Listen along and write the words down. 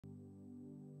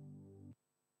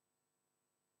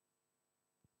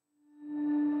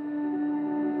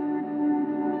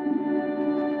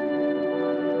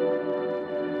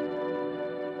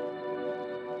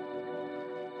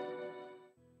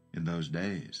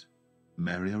days,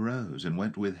 Mary arose and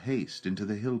went with haste into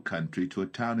the hill country to a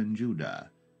town in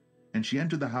Judah. And she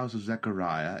entered the house of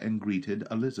Zechariah and greeted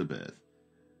Elizabeth.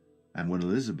 And when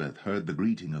Elizabeth heard the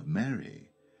greeting of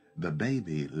Mary, the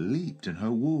baby leaped in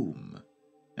her womb.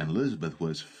 And Elizabeth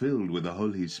was filled with the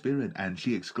Holy Spirit, and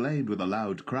she exclaimed with a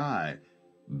loud cry,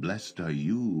 "Blessed are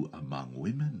you among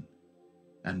women,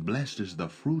 and blessed is the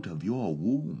fruit of your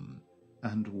womb.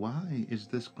 And why is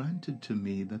this granted to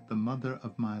me, that the mother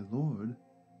of my Lord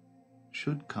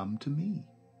should come to me?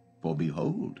 For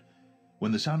behold,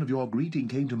 when the sound of your greeting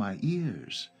came to my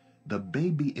ears, the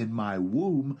baby in my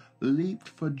womb leaped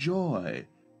for joy.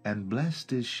 And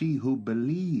blessed is she who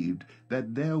believed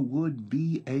that there would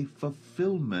be a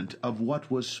fulfillment of what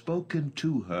was spoken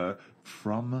to her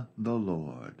from the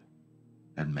Lord."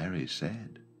 And Mary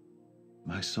said,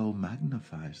 "My soul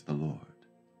magnifies the Lord,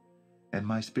 and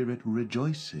my spirit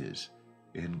rejoices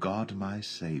in God my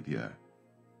Saviour.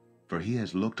 For he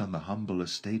has looked on the humble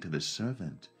estate of his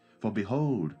servant. For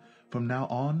behold, from now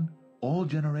on all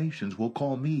generations will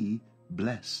call me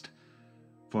blessed.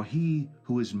 For he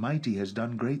who is mighty has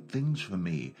done great things for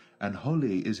me, and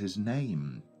holy is his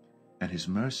name. And his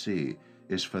mercy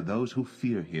is for those who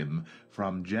fear him.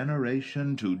 From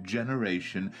generation to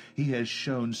generation he has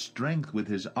shown strength with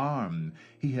his arm.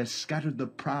 He has scattered the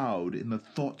proud in the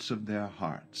thoughts of their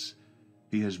hearts.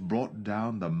 He has brought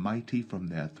down the mighty from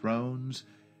their thrones,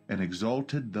 and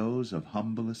exalted those of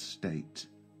humble estate.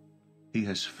 He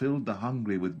has filled the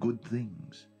hungry with good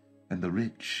things, and the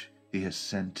rich he has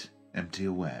sent empty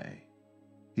away.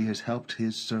 He has helped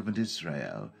his servant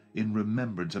Israel in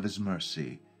remembrance of his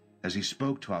mercy, as he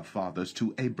spoke to our fathers,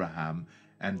 to Abraham,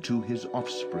 and to his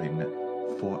offspring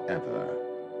forever."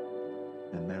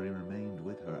 And Mary remained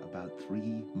with her about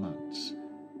 3 months,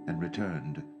 and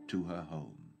returned to her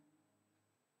home.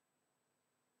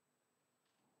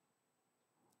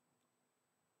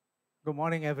 Good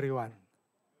morning, everyone.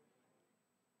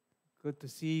 Good to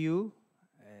see you.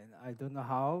 And I don't know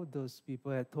how those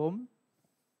people at home,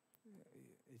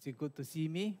 is it good to see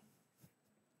me?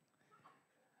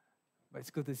 But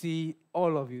it's good to see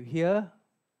all of you here.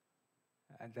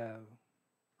 And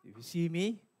if you see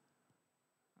me,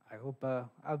 I hope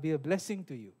I'll be a blessing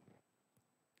to you.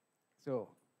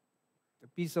 So, the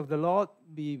peace of the Lord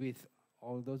be with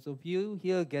all those of you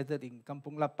here gathered in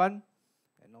Kampung Lapan,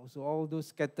 and also all those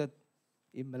scattered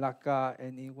in Malacca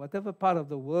and in whatever part of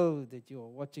the world that you are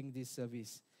watching this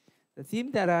service. The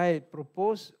theme that I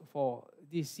propose for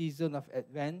this season of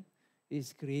Advent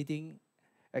is creating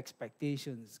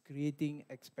expectations.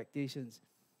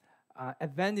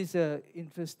 Advent is an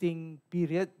interesting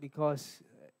period because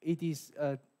it is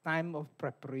a time of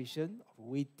preparation, of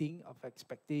waiting, of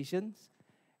expectations,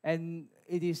 and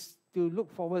it is to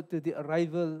look forward to the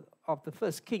arrival of the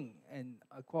first king. And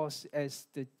of course, as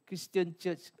the Christian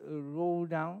church roll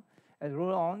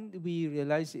on, we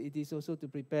realize it is also to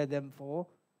prepare them for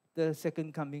the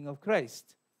second coming of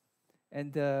Christ.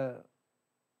 And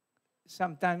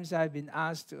sometimes I've been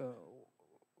asked,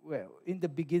 in the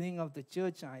beginning of the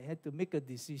church, I had to make a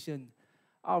decision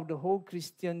out of the whole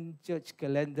Christian church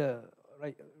calendar,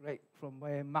 right from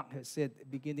where Mark has said,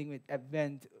 beginning with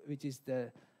Advent, which is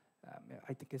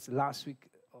I think it's the last week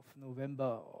of November,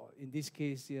 or in this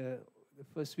case, the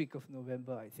first week of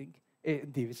November, I think,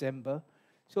 December.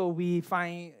 So we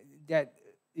find that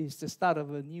it's the start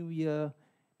of a new year,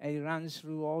 and it runs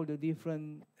through all the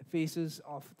different phases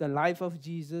of the life of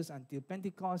Jesus until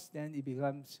Pentecost. Then it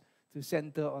becomes to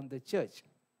center on the church.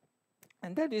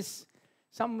 And that is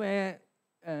somewhere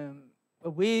a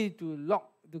way to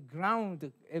ground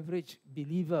the average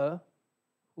believer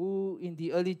who in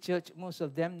the early church, most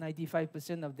of them,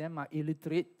 95% of them are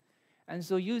illiterate. And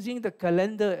so using the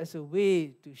calendar as a way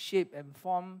to shape and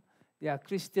form their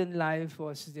Christian life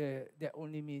was their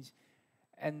only means.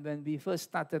 And when we first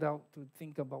started out to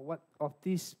think about what of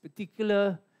this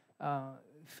particular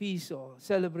feast or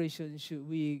celebration should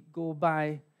we go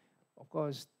by, of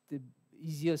course, the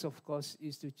easiest, of course,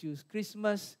 is to choose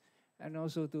Christmas, and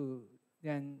also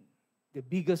then the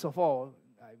biggest of all,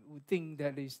 I would think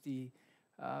that is the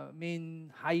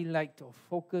main highlight or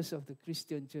focus of the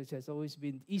Christian church has always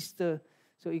been Easter.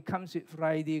 So it comes with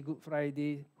Friday, Good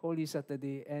Friday, Holy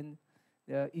Saturday, and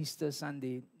Easter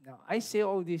Sunday. Now, I say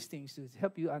all these things to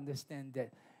help you understand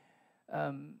that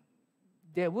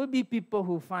there will be people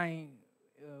who find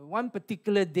one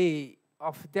particular day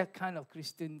of that kind of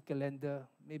Christian calendar,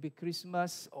 maybe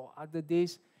Christmas or other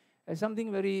days, as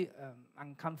something very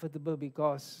uncomfortable,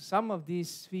 because some of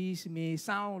these feasts may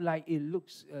sound like it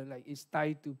looks like it's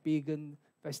tied to pagan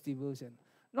festivals. And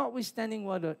notwithstanding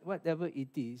whatever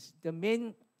it is, the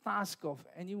main task of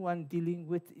anyone dealing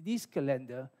with this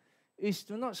calendar is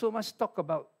to not so much talk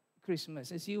about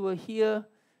Christmas. As you will hear,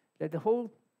 that the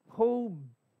whole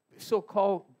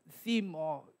so-called theme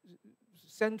or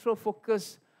central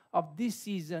focus of this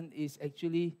season is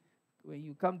actually, when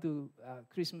you come to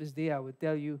Christmas Day, I will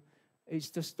tell you, it's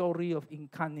the story of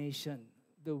incarnation.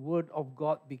 The Word of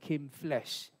God became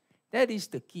flesh. That is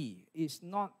the key. It's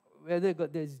not whether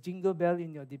there's jingle bell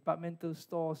in your departmental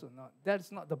stores or not.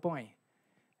 That's not the point.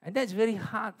 And that's very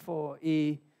hard for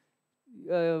a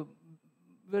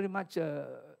very much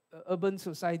urban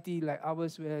society like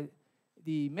ours, where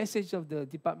the message of the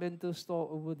departmental store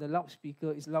over the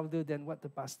loudspeaker is louder than what the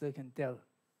pastor can tell.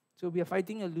 So we are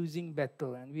fighting a losing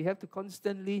battle, and we have to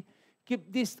constantly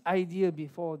keep this idea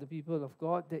before the people of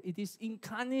God, that it is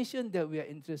incarnation that we are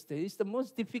interested in. It's the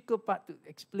most difficult part to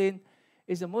explain.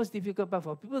 It's the most difficult part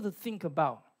for people to think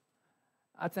about.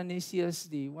 Athanasius,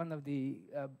 one of the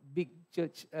big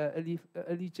church,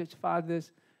 early church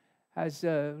fathers, has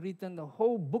written a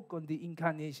whole book on the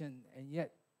incarnation, and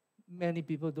yet many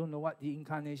people don't know what the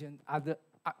incarnation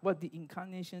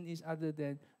is, other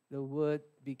than the Word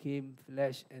became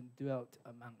flesh and dwelt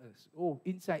among us. Oh,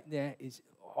 inside there is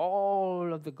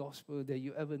all of the gospel that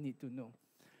you ever need to know.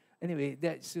 Anyway,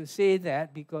 that's to say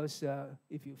that because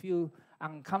if you feel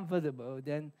uncomfortable,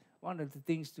 then one of the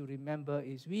things to remember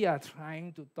is we are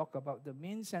trying to talk about the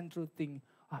main central thing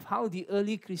of how the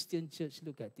early Christian church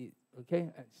look at it.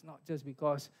 Okay, it's not just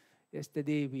because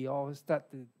yesterday we all start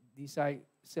to decide,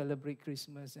 celebrate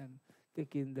Christmas and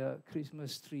take in the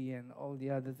Christmas tree and all the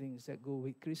other things that go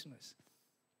with Christmas.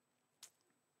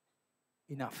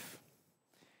 Enough.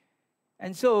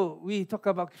 And so we talk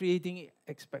about creating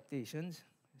expectations.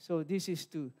 So this is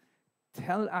to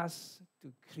tell us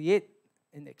to create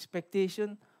an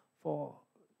expectation for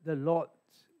the Lord.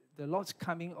 The Lord's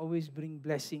coming always bring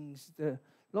blessings. The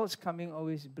Lord's coming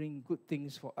always bring good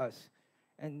things for us.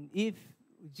 And if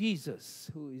Jesus,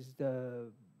 who is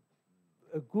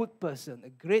a good person, a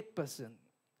great person,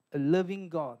 a loving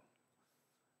God,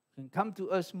 can come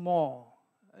to us more,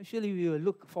 actually we will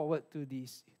look forward to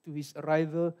his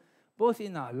arrival, both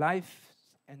in our life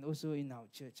and also in our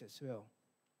church as well.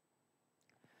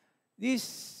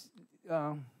 This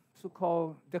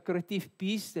so-called decorative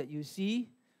piece that you see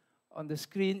on the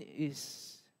screen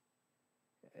is,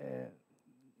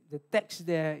 the text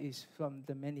there is from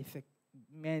the Magnificat.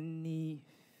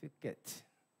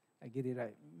 I get it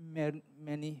right.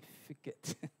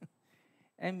 Magnificat.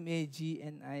 Magnificat.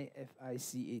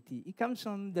 It comes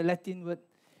from the Latin word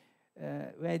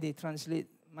where they translate,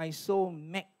 my soul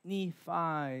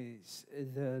magnifies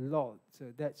the Lord.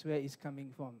 So that's where it's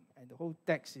coming from. And the whole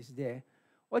text is there.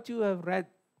 What you have read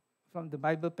from the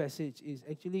Bible passage is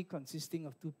actually consisting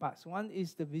of two parts. One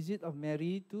is the visit of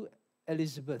Mary to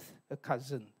Elizabeth, her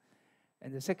cousin.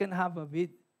 And the second half of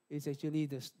it is actually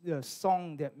the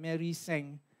song that Mary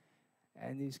sang.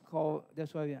 And it's called,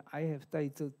 that's why I have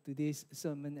titled today's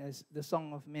sermon as the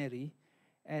Song of Mary.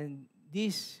 And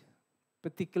this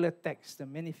particular text, the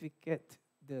Magnificat,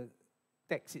 the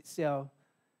text itself,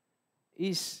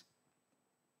 is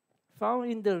found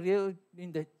in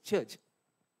the church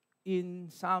in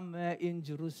somewhere in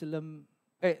Jerusalem,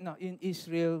 in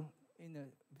Israel, in a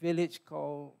village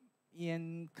called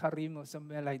Ian Karim or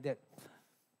somewhere like that.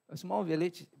 A small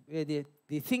village where they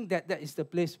think that is the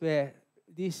place where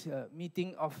this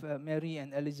meeting of Mary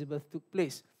and Elizabeth took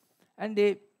place. And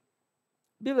they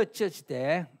built a church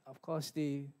there. Of course,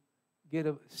 they get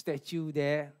a statue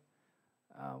there.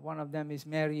 One of them is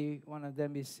Mary, one of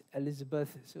them is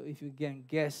Elizabeth. So if you can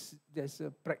guess, there's a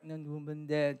pregnant woman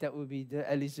there. That would be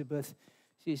the Elizabeth.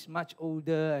 She's much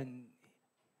older, and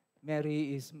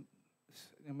Mary is,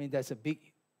 there's a big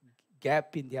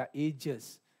gap in their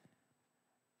ages.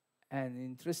 And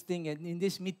interesting, and in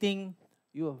this meeting,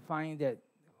 you will find that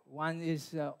one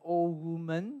is an old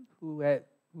woman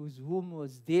whose womb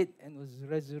was dead and was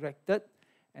resurrected.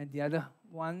 And the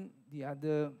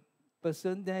other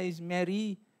person there is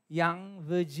Mary, young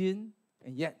virgin,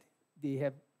 and yet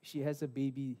she has a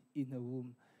baby in her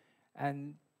womb.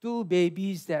 And two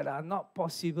babies that are not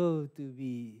possible to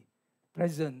be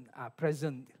present are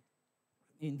present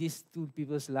in these two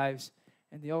people's lives,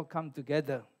 and they all come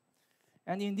together.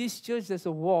 And in this church, there's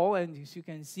a wall, and as you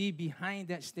can see behind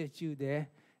that statue there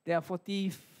are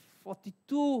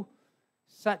 42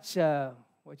 such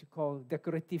what you call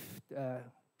decorative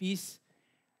piece,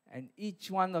 and each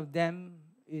one of them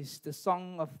is the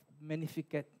song of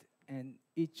Magnificat, and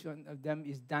each one of them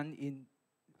is done in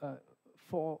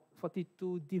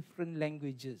 42 different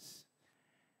languages.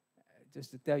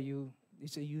 Just to tell you,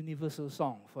 it's a universal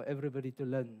song for everybody to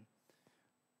learn.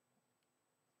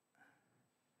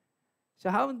 So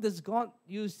how does God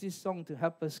use this song to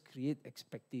help us create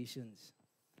expectations?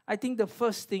 I think the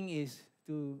first thing is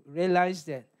to realize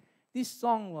that this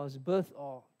song was birthed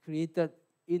or created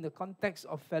in the context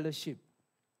of fellowship.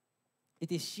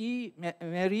 It is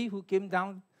Mary, who came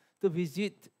down to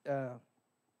visit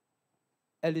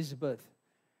Elizabeth.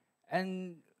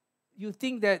 And you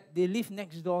think that they live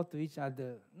next door to each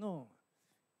other. No.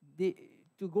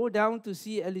 To go down to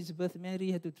see Elizabeth,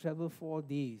 Mary had to travel 4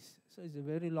 days. So it's a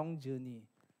very long journey.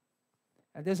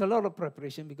 And there's a lot of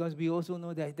preparation because we also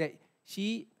know that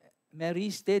Mary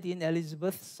stayed in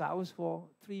Elizabeth's house for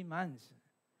 3 months.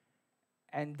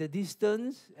 And the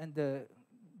distance and the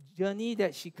journey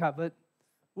that she covered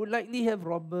would likely have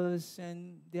robbers,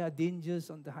 and there are dangers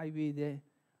on the highway there.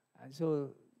 And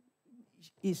so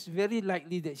it's very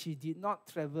likely that she did not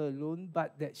travel alone,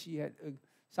 but that she had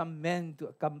some men to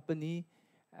accompany.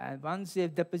 And once they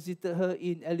have deposited her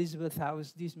in Elizabeth's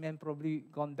house, this man probably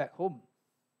gone back home.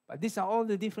 But these are all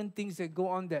the different things that go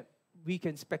on that we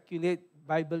can speculate.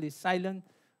 Bible is silent,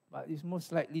 but it's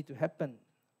most likely to happen.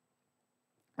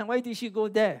 And why did she go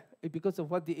there? Because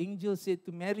of what the angel said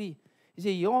to Mary. He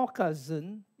said, your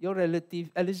cousin, your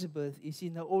relative, Elizabeth, is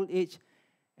in her old age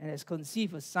and has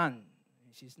conceived a son.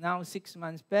 She's now 6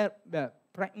 months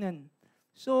pregnant.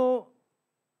 So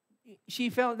she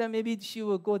felt that maybe she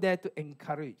will go there to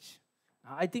encourage.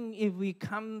 I think if we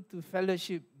come to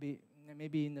fellowship,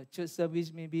 maybe in a church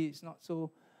service, maybe it's not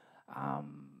so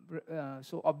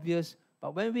obvious.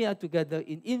 But when we are together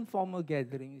in informal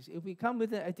gatherings, if we come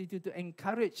with an attitude to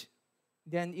encourage,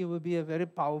 then it will be a very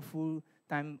powerful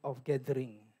time of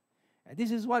gathering. And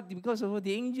this is because of what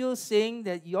the angel saying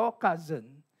that your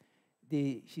cousin,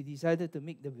 she decided to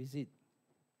make the visit.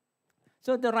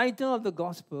 So the writer of the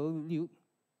gospel, Luke,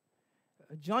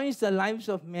 joins the lives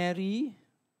of Mary,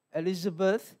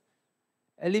 Elizabeth's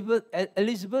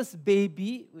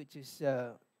baby, which is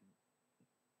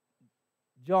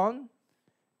John,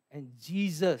 and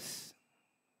Jesus,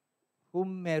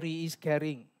 whom Mary is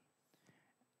carrying.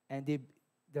 And the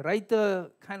writer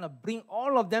kind of bring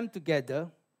all of them together.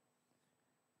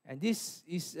 And this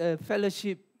is a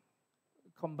fellowship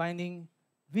combining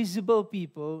visible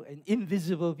people and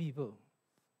invisible people.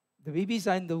 The babies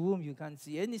are in the womb, you can't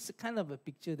see. And it's kind of a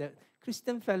picture that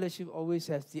Christian fellowship always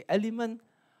has the element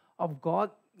of God.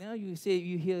 Now you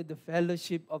hear the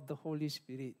fellowship of the Holy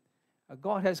Spirit.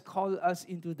 God has called us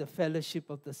into the fellowship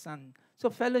of the Son. So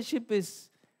fellowship is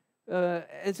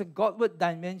as a Godward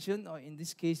dimension, or in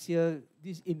this case here,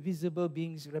 these invisible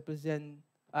beings represent,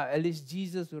 at least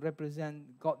Jesus will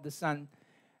represent God the Son.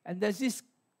 And there's this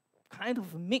kind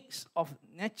of mix of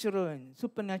natural and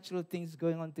supernatural things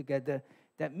going on together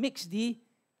that makes the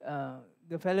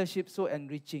fellowship so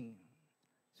enriching.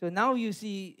 So now you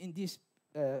see in this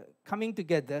coming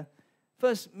together,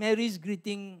 first Mary's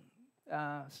greeting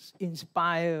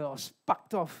inspired or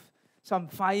sparked off some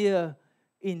fire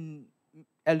in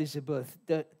Elizabeth.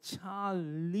 The child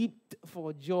leaped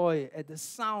for joy at the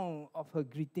sound of her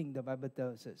greeting, the Bible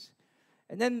tells us.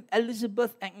 And then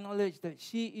Elizabeth acknowledged that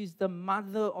she is the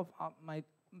mother of our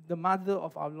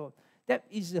Lord. That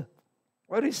is a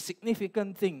very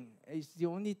significant thing. It's the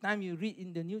only time you read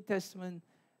in the New Testament.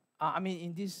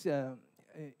 In this,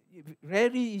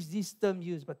 rarely is this term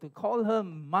used, but to call her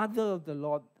mother of the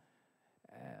Lord,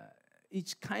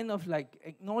 it's kind of like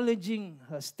acknowledging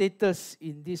her status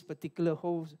in this particular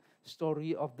whole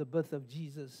story of the birth of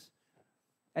Jesus.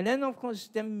 And then, of course,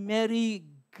 then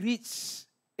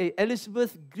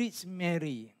Elizabeth greets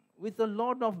Mary with a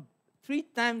lot of, 3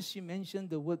 times she mentioned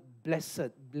the word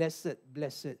blessed, blessed,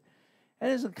 blessed.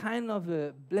 And it's a kind of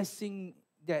a blessing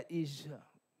that is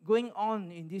going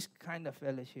on in this kind of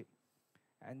fellowship.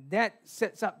 And that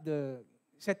sets up the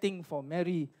setting for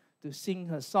Mary to sing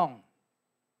her song.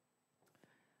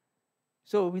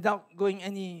 So without going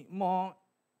any more,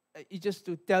 it's just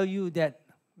to tell you that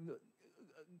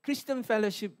Christian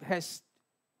fellowship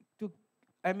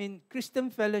Christian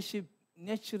fellowship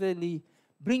naturally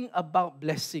bring about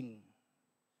blessing.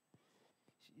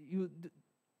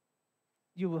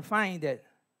 You will find that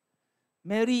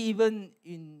Mary, even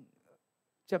in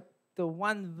chapter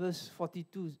 1, verse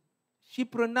 42, she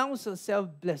pronounced herself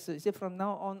blessed. She said, from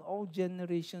now on, all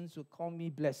generations will call me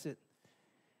blessed.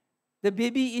 The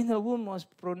baby in her womb was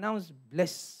pronounced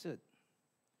blessed.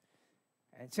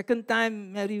 And second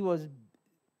time, Mary was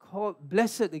called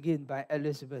blessed again by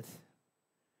Elizabeth.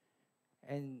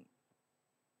 And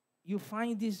you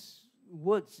find these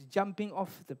words jumping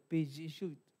off the page. You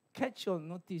should catch your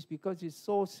notice because it's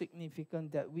so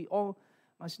significant that we all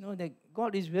must know that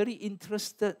God is very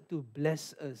interested to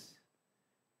bless us.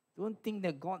 Don't think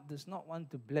that God does not want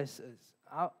to bless us.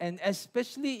 and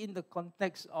especially in the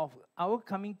context of our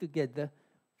coming together,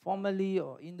 formally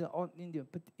or in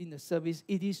the service,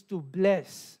 it is to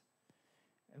bless.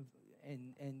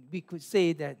 And we could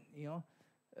say that,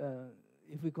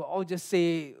 if we could all just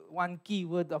say one key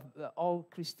word of all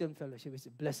Christian fellowship, is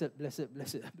blessed, blessed,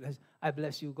 blessed, blessed. I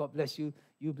bless you, God bless you,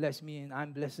 you bless me, and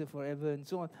I'm blessed forever, and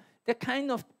so on. That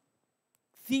kind of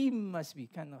theme must be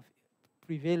kind of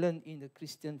prevalent in the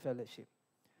Christian fellowship.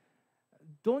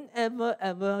 Don't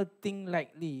ever think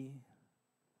lightly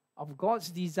of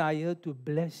God's desire to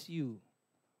bless you.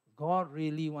 God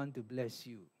really wants to bless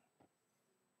you.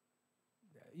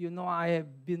 I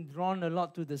have been drawn a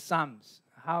lot to the Psalms.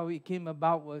 How it came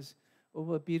about was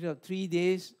over a period of 3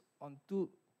 days on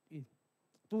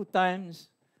two times,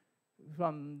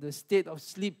 from the state of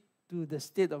sleep to the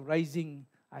state of rising.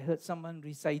 I heard someone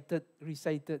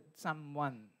recited Psalm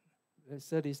 1.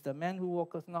 Blessed is the man who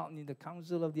walketh not in the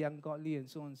counsel of the ungodly, and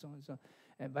so on, so on, so on.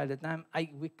 And by the time I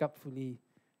wake up fully,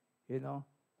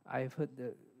 I've heard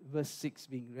the verse 6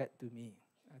 being read to me.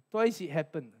 Twice it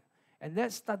happened. And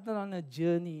that started on a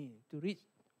journey to read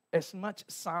as much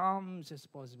Psalms as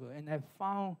possible. And I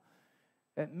found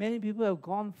that many people have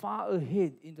gone far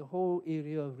ahead in the whole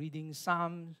area of reading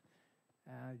Psalms.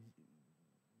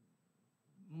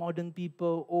 Modern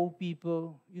people, old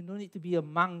people, you don't need to be a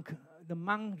monk. The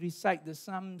monk recite the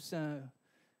Psalms,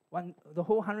 the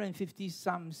whole 150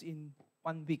 Psalms in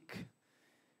 1 week.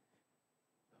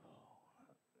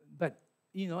 But,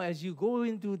 as you go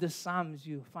into the Psalms,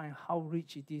 you find how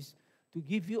rich it is to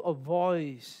give you a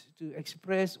voice to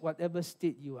express whatever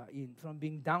state you are in, from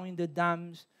being down in the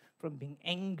dumps, from being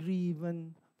angry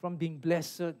even, from being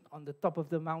blessed on the top of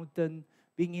the mountain,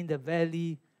 being in the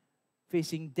valley,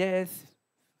 facing death,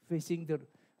 facing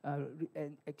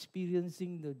and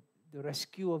experiencing the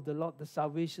rescue of the Lord, the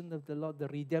salvation of the Lord, the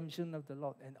redemption of the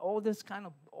Lord, and all this kind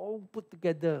of all put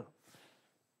together.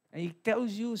 And it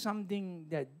tells you something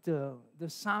that the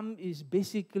psalm is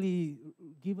basically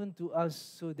given to us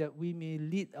so that we may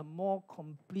lead a more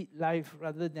complete life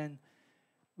rather than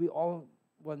we all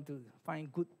want to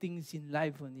find good things in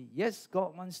life only. Yes,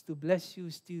 God wants to bless you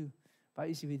still, but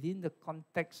it's within the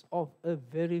context of a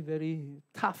very, very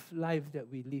tough life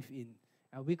that we live in.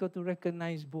 And we got to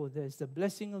recognize both. There's the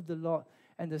blessing of the Lord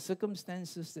and the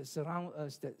circumstances that surround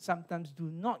us that sometimes do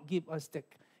not give us the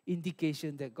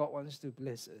indication that God wants to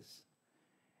bless us.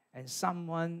 And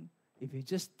someone, if you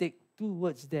just take 2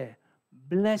 words there,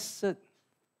 blessed.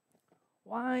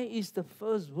 Why is the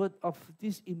first word of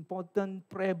this important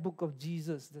prayer book of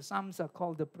Jesus? The Psalms are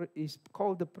called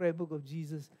the prayer book of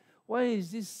Jesus. Why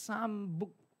is this Psalm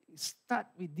book start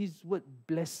with this word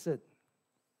blessed?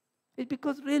 It's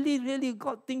because really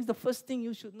God thinks the first thing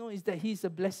you should know is that He's a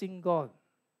blessing God.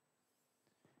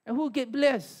 And who get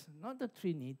blessed? Not the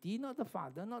Trinity, not the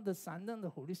Father, not the Son, not the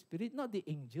Holy Spirit, not the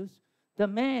angels. The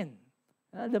man.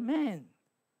 The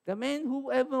man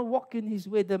who ever walk in His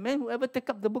way, the man who ever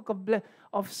take up the book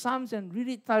of Psalms and read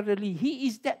it thoroughly. He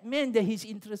is that man that He's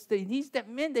interested in. He's that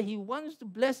man that He wants to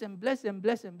bless and bless and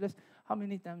bless and bless. How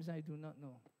many times I do not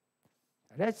know.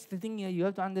 That's the thing here. You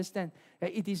have to understand.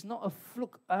 It is not a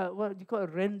fluke, what you call a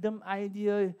random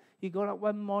idea. He got up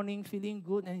one morning feeling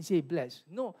good and he said, bless.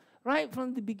 No. Right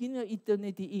from the beginning of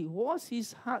eternity, it was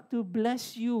His heart to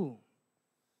bless you.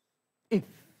 If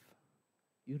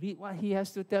you read what He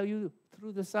has to tell you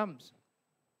through the Psalms.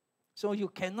 So you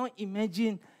cannot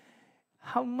imagine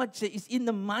how much is in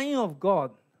the mind of God.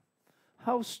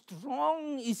 How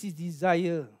strong is His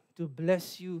desire to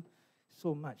bless you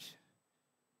so much.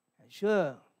 And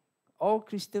sure, all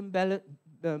Christian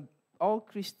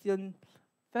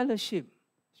fellowship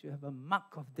should have a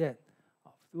mark of that.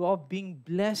 Of being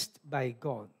blessed by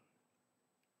God.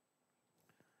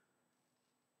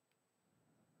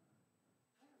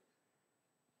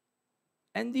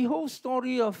 And the whole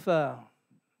story of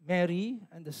Mary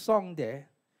and the song there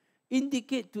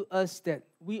indicate to us that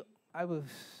I will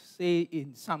say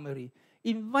in summary,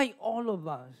 invite all of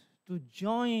us to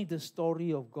join the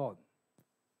story of God.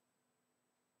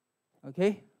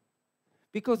 Okay?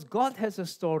 Because God has a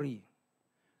story.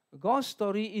 God's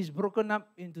story is broken up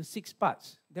into 6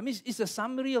 parts. That means it's a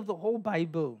summary of the whole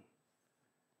Bible.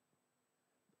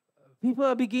 People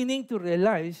are beginning to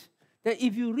realize that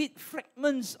if you read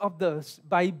fragments of the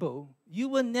Bible, you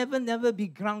will never be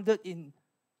grounded in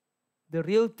the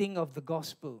real thing of the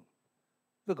gospel.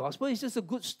 The gospel is just a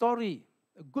good story,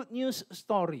 a good news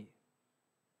story.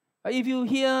 But if you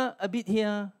hear a bit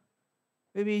here,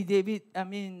 maybe David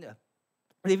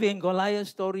and Goliath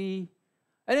story,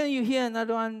 and then you hear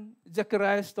another one,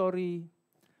 Zechariah's story.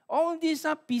 All these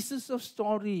are pieces of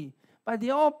story, but they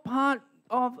are all part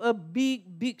of a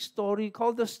big, big story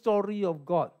called the story of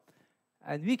God.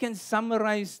 And we can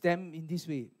summarize them in this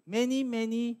way.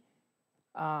 Many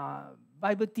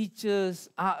Bible teachers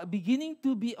are beginning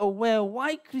to be aware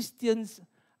why Christians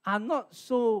are not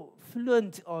so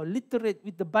fluent or literate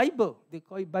with the Bible. They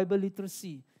call it Bible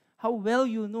literacy. How well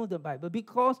you know the Bible.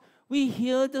 Because we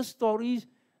hear the stories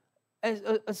as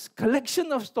a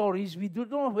collection of stories. We don't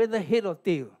know whether head or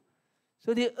tail.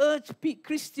 So they urge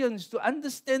Christians to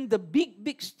understand the big,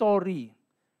 big story.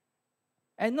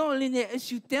 And not only that,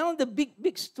 as you tell the big,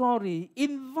 big story,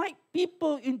 invite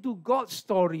people into God's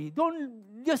story.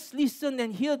 Don't just listen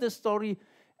and hear the story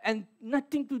and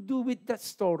nothing to do with that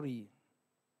story.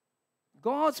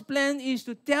 God's plan is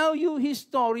to tell you His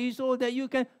story so that you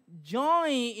can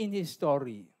join in His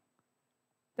story.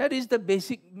 That is the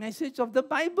basic message of the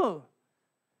Bible.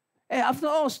 And after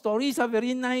all, stories are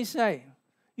very nice, right?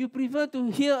 You prefer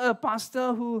to hear a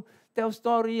pastor who tells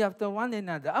story after one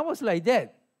another. I was like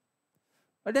that.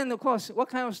 But then, of course, what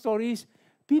kind of stories?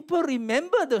 People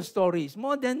remember the stories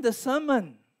more than the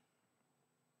sermon.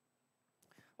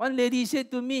 One lady said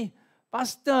to me,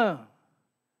 Pastor,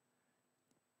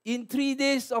 in 3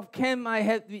 days of camp I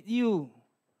had with you,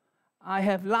 I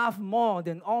have laughed more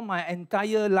than all my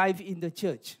entire life in the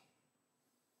church.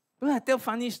 Well, I tell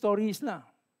funny stories lah.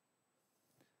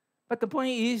 But the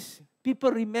point is,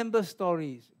 people remember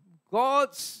stories.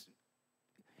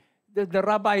 The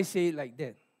rabbi say it like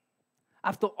that.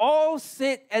 After all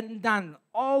said and done,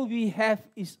 all we have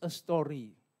is a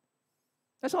story.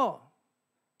 That's all.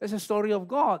 That's a story of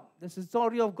God. That's a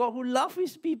story of God who loves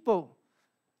His people.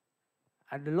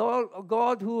 And the Lord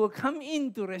God who will come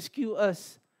in to rescue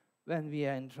us when we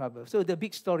are in trouble. So the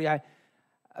big story, I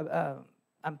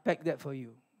unpack that for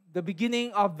you. The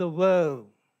beginning of the world.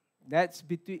 That's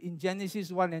in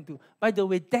Genesis 1 and 2. By the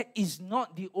way, that is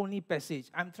not the only passage.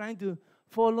 I'm trying to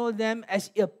follow them as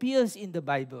it appears in the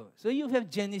Bible. So you have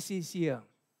Genesis here.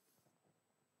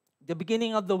 The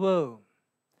beginning of the world.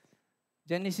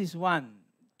 Genesis 1,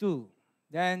 2.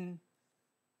 Then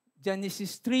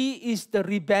Genesis 3 is the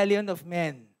rebellion of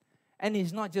man. And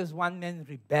it's not just one man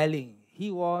rebelling. He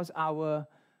was our,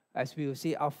 as we will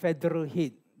say, our federal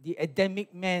head. The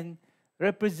Adamic man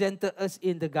represented us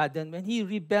in the garden. When he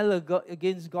rebelled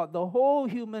against God, the whole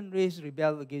human race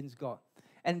rebelled against God.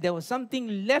 And there was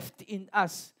something left in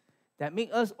us that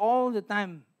makes us all the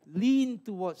time lean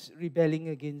towards rebelling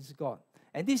against God.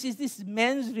 And this is this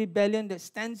man's rebellion that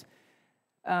stands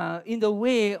in the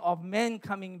way of man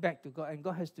coming back to God. And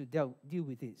God has to deal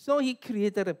with it. So He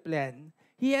created a plan.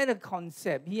 He had a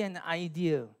concept. He had an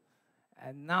idea.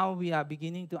 And now we are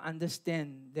beginning to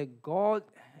understand that God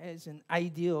has an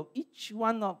idea of each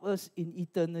one of us in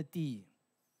eternity.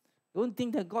 Don't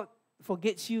think that God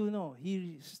forgets you, no.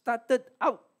 He started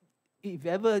out, if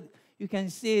ever you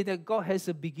can say that God has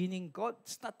a beginning, God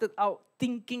started out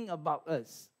thinking about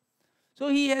us. So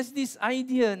He has this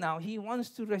idea now. He wants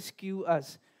to rescue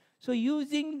us. So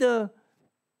using the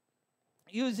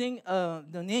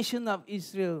nation of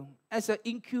Israel as an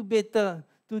incubator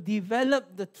to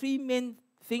develop the three main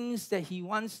things that He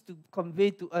wants to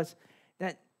convey to us,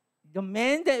 that the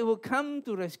man that will come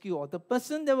to rescue, or the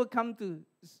person that will come to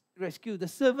rescue, the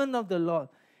servant of the Lord,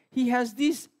 he has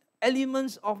these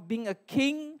elements of being a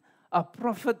king, a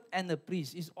prophet, and a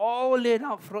priest. It's all laid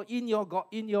out in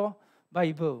your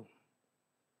Bible.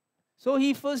 So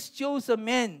He first chose a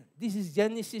man. This is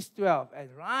Genesis 12. And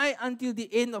right until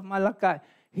the end of Malachi,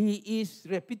 He is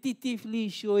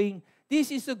repetitively showing this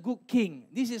is a good king.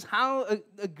 This is how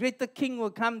a greater king will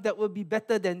come that will be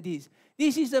better than this.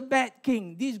 This is a bad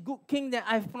king. This good king that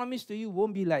I've promised to you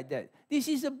won't be like that. This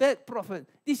is a bad prophet.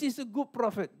 This is a good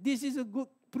prophet. This is a good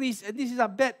priest. And this is a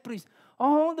bad priest.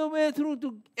 All the way through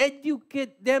to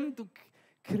educate them, to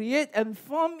create and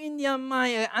form in their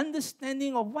mind an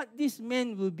understanding of what this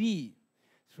man will be.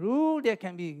 True, there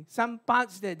can be some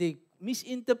parts that they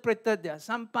misinterpreted. There are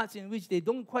some parts in which they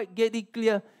don't quite get it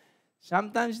clear.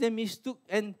 Sometimes they mistook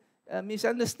and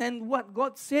misunderstand what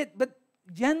God said. But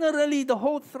generally, the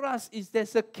whole thrust is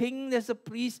there's a king, there's a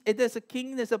priest, there's a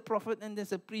king, there's a prophet, and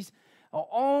there's a priest.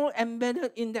 All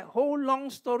embedded in that whole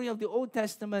long story of the Old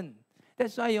Testament.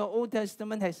 That's why your Old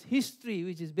Testament has history,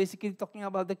 which is basically talking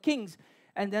about the kings.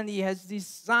 And then He has these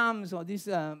psalms or these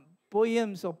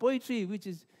poems or poetry, which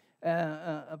is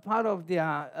a part of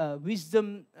their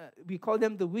wisdom. We call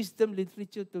them the wisdom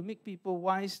literature to make people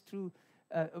wise through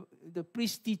the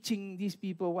priest teaching these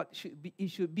people what it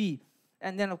should be.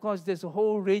 And then, of course, there's a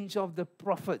whole range of the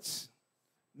prophets.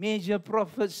 Major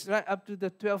prophets, right up to the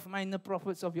 12 minor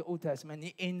prophets of your Old Testament.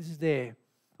 It ends there.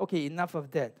 Okay, enough of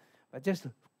that. But just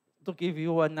to give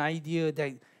you an idea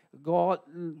that God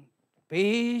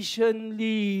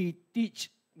patiently teach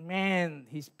man,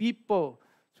 his people,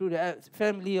 through the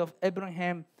family of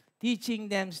Abraham, teaching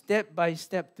them step by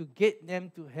step to get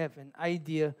them to have an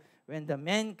idea. When the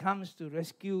man comes to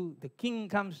rescue, the king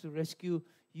comes to rescue,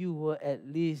 you will at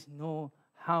least know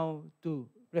how to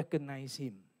recognize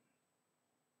him.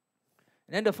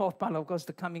 And then the fourth part, of course,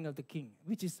 the coming of the king,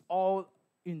 which is all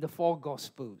in the 4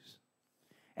 Gospels.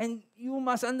 And you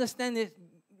must understand that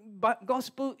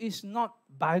Gospel is not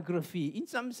biography. In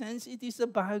some sense, it is a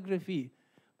biography.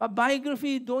 But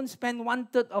biography don't spend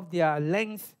 1/3 of their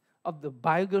length of the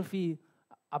biography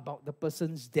about the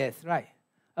person's death, right?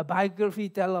 A biography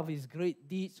tells of his great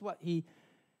deeds, what he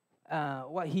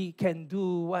can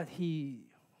do, how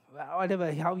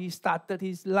he started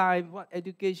his life, what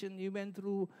education he went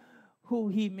through, who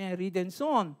he married, and so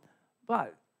on.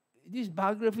 But this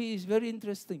biography is very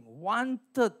interesting.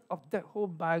 1/3 of that whole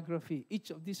biography,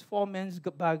 each of these 4 men's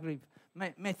biography,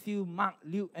 Matthew, Mark,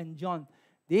 Luke, and John,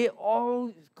 they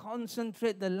all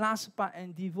concentrate the last part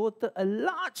and devoted a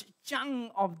large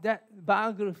chunk of that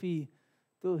biography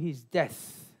to his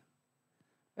death.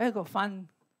 Very got fun.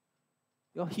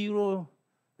 Your hero,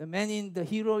 the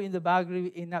hero in the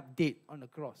biography ended up dead on the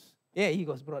cross. Yeah, he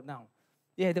was brought down.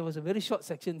 Yeah, there was a very short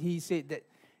section.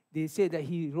 They said that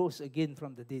he rose again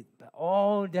from the dead. But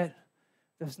all that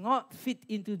does not fit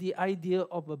into the idea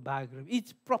of a biography.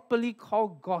 It's properly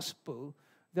called gospel.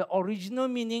 The original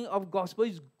meaning of gospel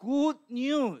is good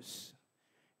news.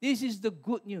 This is the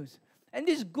good news. And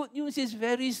this good news is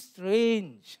very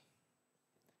strange.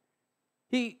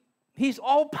 He's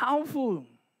all-powerful.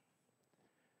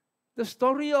 The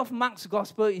story of Mark's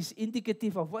gospel is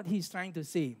indicative of what he's trying to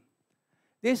say.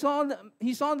 He saw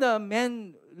the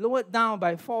man lowered down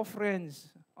by 4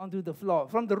 friends onto the floor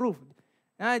from the roof.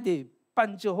 They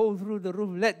punch a hole through the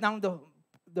roof, let down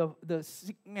the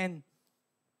sick man.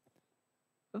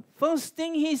 The first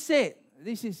thing he said,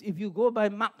 this is if you go by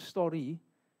Mark's story,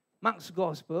 Mark's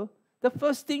gospel, the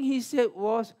first thing he said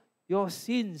was, your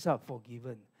sins are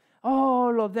forgiven.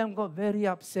 All of them got very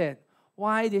upset.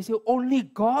 Why? They say only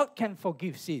God can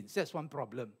forgive sins. That's one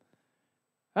problem.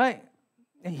 Right?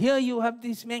 And here you have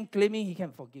this man claiming he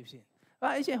can forgive sin.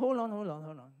 But I say, hold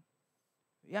on.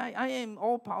 Yeah, I am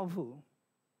all powerful.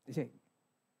 They say,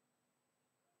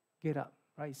 get up,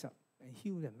 rise up, and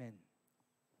heal the man.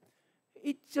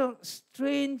 It's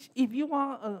strange. If you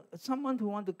are someone who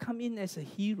want to come in as a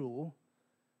hero,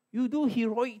 you do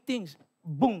heroic things.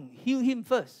 Boom, heal him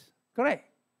first. Correct?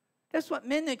 That's what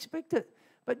men expected.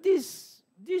 But this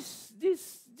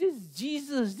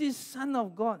Jesus, this Son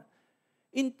of God,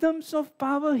 in terms of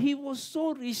power, he was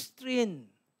so restrained.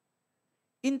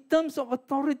 In terms of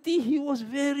authority, he was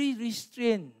very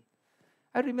restrained.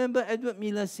 I remember Edward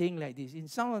Miller saying like this in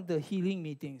some of the healing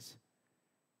meetings.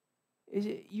 He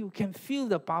said, you can feel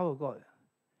the power of God.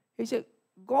 He said,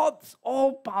 God's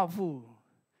all-powerful.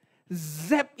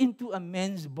 Zap into a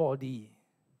man's body.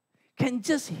 Can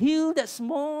just heal that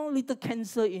small little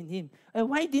cancer in him. And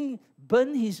why didn't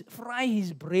fry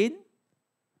his brain?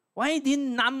 Why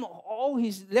didn't numb all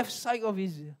his left side of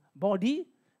his body?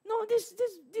 No, this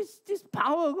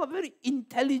power got very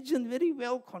intelligent, very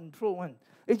well controlled one.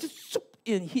 It just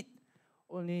and hit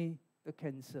only the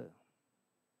cancer.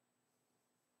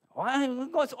 Why?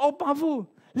 God's all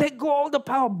powerful. Let go all the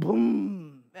power.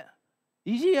 Boom.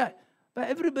 You see, but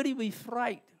everybody will be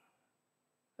frightened.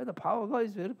 But the power of God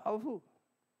is very powerful.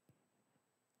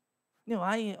 You know,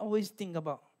 I always think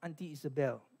about Auntie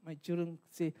Isabel. My children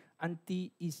say,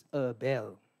 Auntie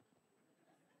Isabel.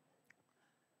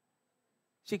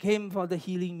 She came for the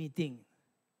healing meeting.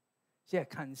 She said,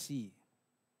 I can't see.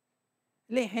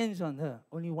 Lay hands on her.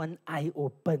 Only one eye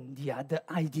open. The other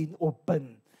eye didn't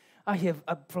open. I have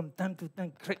from time to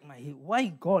time cracked my head. Why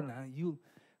God? You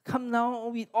come now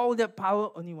with all that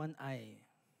power, only one eye.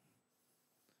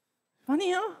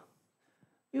 Funny, huh?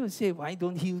 You will say, why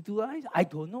don't heal 2 eyes? I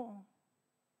don't know.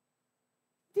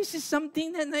 This is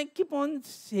something that I keep on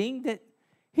saying that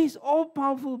he's all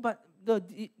powerful, but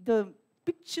the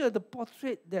picture, the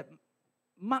portrait that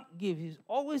Mark gives is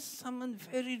always someone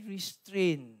very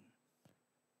restrained.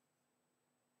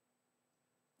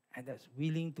 And that's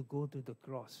willing to go to the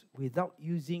cross without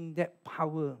using that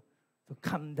power to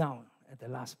come down at the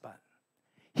last part.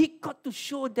 He got to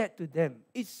show that to them.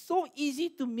 It's so easy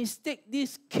to mistake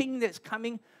this king that's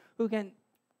coming who can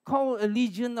call a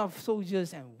legion of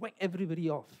soldiers and whack everybody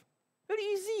off. Very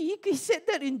easy. He said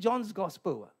that in John's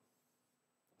gospel.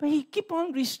 But he keep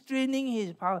on restraining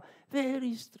his power.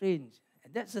 Very strange.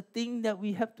 And that's the thing that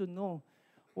we have to know.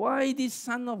 Why this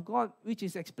Son of God, which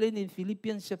is explained in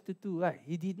Philippians chapter 2, right?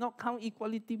 He did not count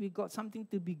equality with God something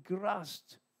to be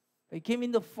grasped, He came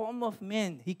in the form of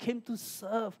man. He came to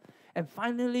serve and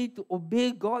finally to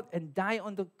obey God and die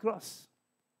on the cross.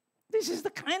 This is the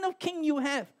kind of king you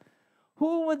have,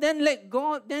 who will then let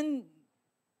God then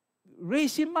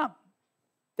raise him up.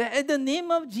 That at the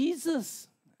name of Jesus,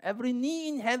 every knee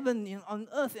in heaven, on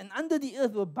earth, and under the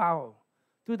earth will bow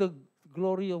to the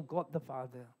glory of God the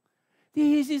Father.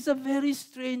 This is a very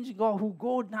strange God who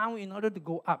goes down in order to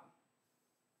go up.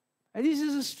 And this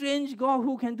is a strange God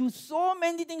who can do so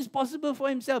many things possible for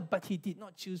himself, but he did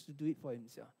not choose to do it for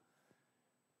himself.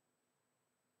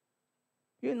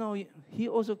 You know, he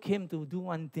also came to do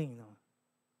one thing,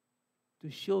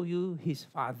 to show you his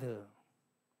Father.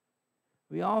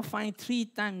 We all find 3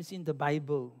 times in the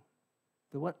Bible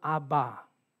the word Abba.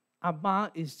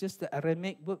 Abba is just the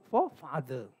Aramaic word for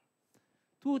father.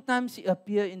 2 times it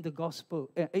appears in the gospel,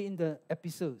 in the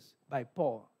epistles by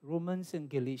Paul, Romans and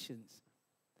Galatians.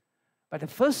 But the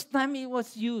first time it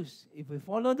was used, if we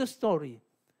follow the story,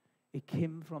 it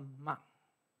came from Mark.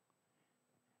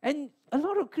 And a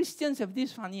lot of Christians have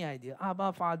this funny idea.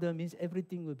 Abba, Father means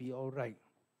everything will be all right.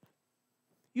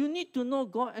 You need to know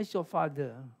God as your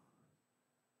Father.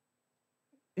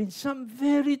 In some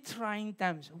very trying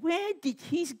times, where did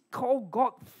he call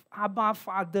God Abba,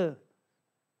 Father?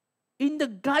 In the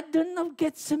Garden of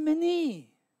Gethsemane.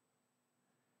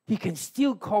 He can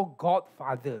still call God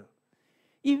Father.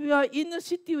 If you are in a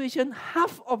situation,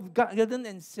 half of Garden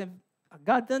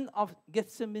of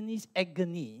Gethsemane's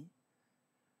agony,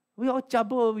 we all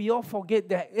trouble, we all forget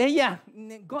that,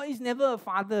 God is never a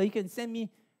father. He can send me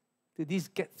to this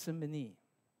Gethsemane.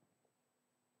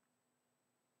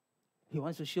 He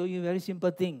wants to show you a very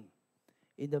simple thing.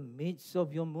 In the midst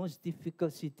of your most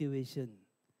difficult situation,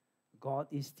 God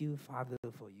is still Father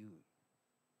for you.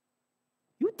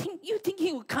 You think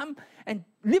he will come and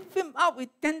lift him up with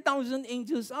 10,000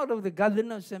 angels out of the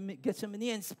Garden of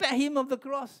Gethsemane and spare him of the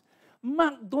cross?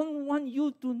 Mark don't want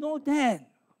you to know that.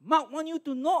 Mark wants you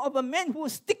to know of a man who will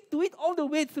stick to it all the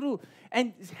way through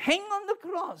and hang on the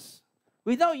cross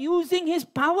without using his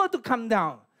power to come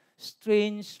down.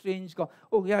 Strange God.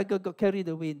 Oh, yeah, I got carried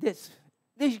away. That's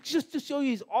just to show you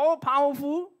he's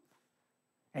all-powerful.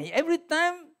 And every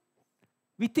time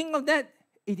we think of that,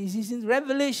 it is in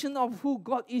revelation of who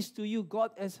God is to you, God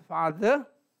as Father.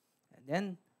 And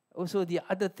then also the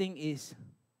other thing is,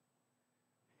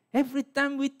 every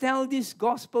time we tell this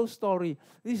gospel story,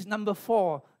 this is number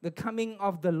 4, the coming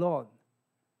of the Lord.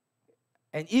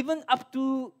 And even up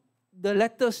to the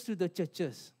letters to the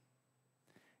churches,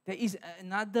 there is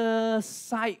another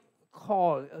side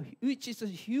call, which is a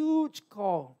huge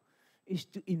call, is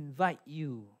to invite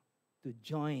you to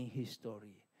join his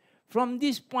story. From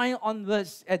this point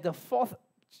onwards, at the 4th,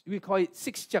 we call it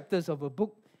 6 chapters of a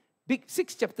book,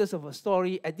 6 chapters of a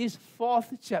story. At this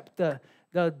 4th chapter,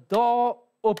 the door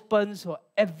opens for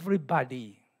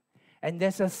everybody. And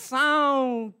there's a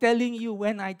sound telling you,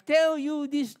 when I tell you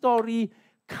this story,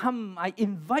 come, I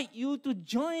invite you to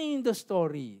join the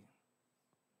story.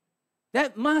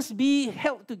 That must be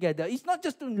held together. It's not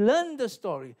just to learn the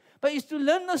story, but it's to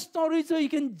learn the story so you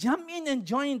can jump in and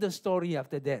join the story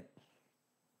after that.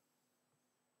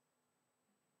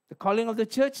 The calling of the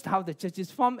church, how the church is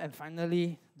formed, and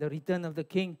finally, the return of the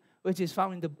king, which is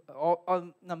found in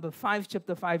the number 5,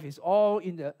 chapter 5, is all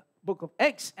in the book of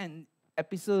Acts and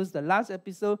episodes, the last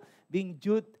episode being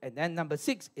Jude, and then number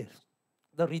 6 is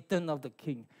the return of the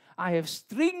king. I have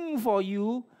string for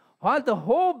you what the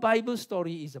whole Bible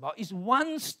story is about. It's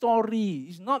one story.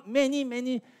 It's not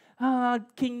many,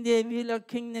 King David,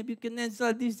 King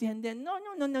Nebuchadnezzar, this and that.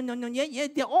 No. Yeah,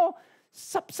 they're all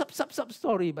sub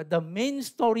story. But the main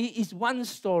story is one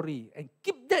story. And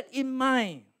keep that in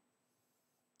mind.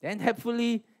 Then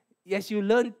hopefully, as you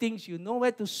learn things, you know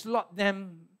where to slot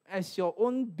them. As your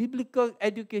own biblical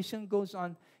education goes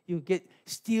on, you get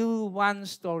still one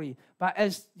story. But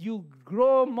as you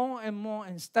grow more and more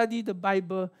and study the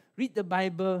Bible, read the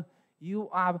Bible, you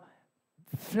are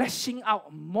fleshing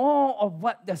out more of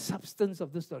what the substance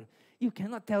of the story. You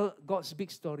cannot tell God's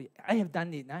big story. I have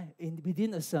done it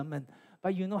within a sermon.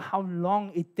 But you know how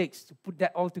long it takes to put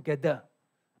that all together.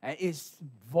 And it's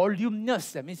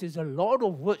voluminous. That means there's a lot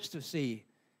of words to say.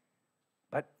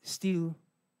 But still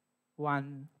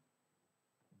one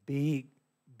big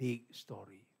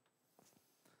story.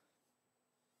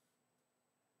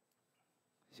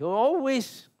 So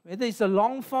always, whether it's a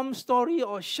long-form story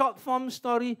or a short-form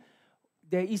story,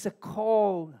 there is a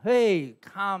call, hey,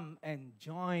 come and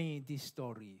join this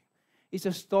story. It's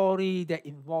a story that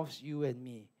involves you and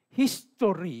me. His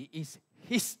story is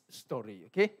his story,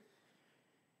 okay?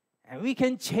 And we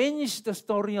can change the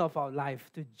story of our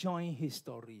life to join his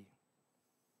story.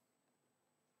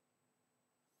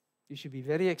 You should be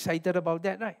very excited about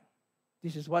that, right?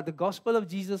 This is what the gospel of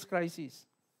Jesus Christ is.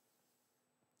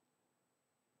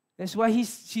 That's why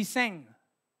she sang.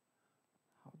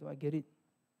 How do I get it?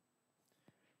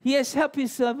 He has helped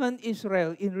his servant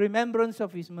Israel in remembrance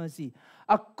of his mercy,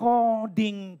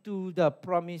 according to the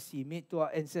promise he made to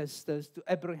our ancestors, to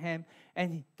Abraham,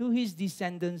 and to his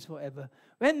descendants forever.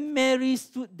 When Mary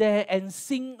stood there and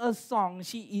sang a song,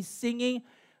 she is singing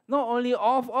not only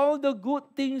of all the good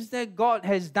things that God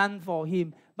has done for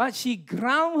him, but she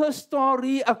ground her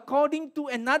story according to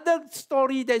another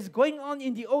story that's going on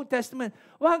in the Old Testament.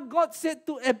 What God said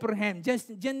to Abraham,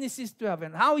 Genesis 12,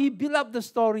 and how he built up the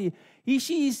story.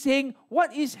 She is saying,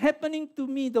 what is happening to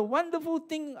me? The wonderful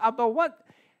thing about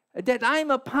that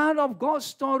I'm a part of God's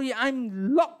story.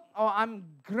 I'm locked, or I'm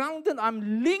grounded,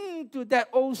 I'm linked to that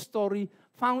old story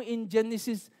found in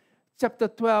Genesis chapter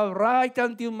 12, right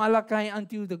until Malachi,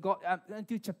 until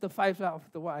chapter 5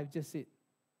 after what I've just said.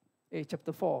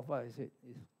 Chapter 4 of what I said.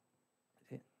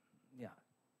 Yeah.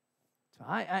 So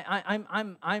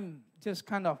I'm just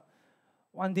kind of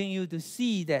wanting you to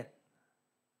see that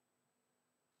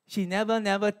she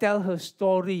never tell her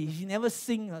story. She never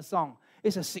sing her song.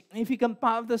 It's a significant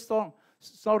part of the song.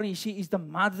 Story. She is the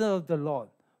mother of the Lord.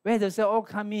 Where does it all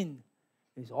come in?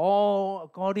 It's all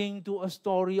according to a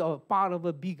story or part of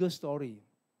a bigger story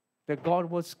that God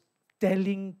was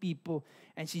telling people.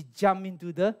 And she jumped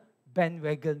into the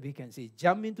bandwagon, we can say.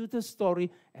 Jump into the story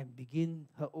and begin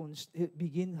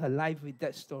her life with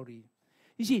that story.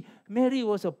 You see, Mary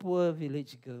was a poor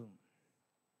village girl.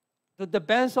 To the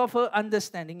best of her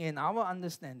understanding and our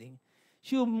understanding,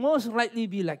 she will most likely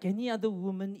be like any other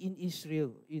woman in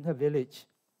Israel, in her village.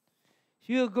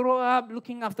 She will grow up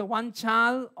looking after one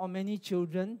child or many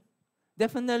children,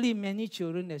 definitely many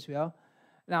children as well.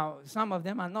 Now, some of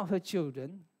them are not her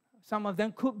children. Some of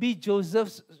them could be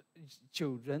Joseph's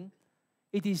children.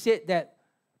 It is said that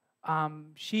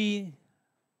she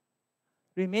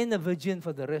remained a virgin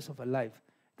for the rest of her life.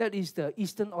 That is the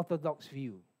Eastern Orthodox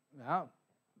view. Yeah?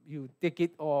 You take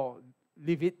it or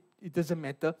leave it, it doesn't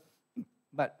matter.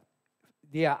 But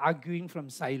they are arguing from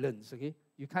silence, okay?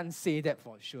 You can't say that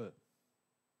for sure.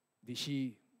 Did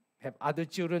she have other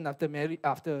children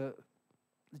after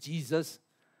Jesus?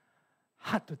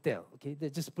 Hard to tell, okay?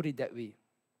 Let's just put it that way.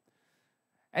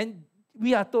 And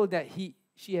we are told that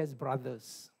she has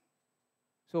brothers.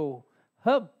 So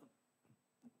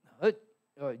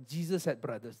Jesus had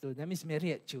brothers. So that means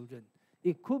Mary had children.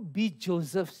 It could be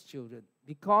Joseph's children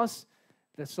because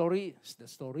the story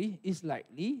is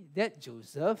likely that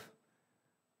Joseph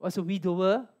was a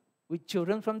widower with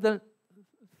children from the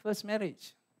first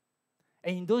marriage.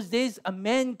 And in those days, a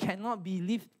man cannot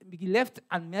be left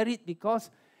unmarried because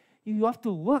you have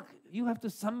to work. You have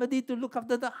somebody to look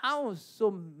after the house. So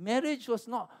marriage was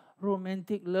not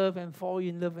romantic love and fall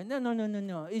in love.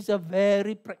 No. It's a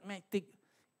very pragmatic,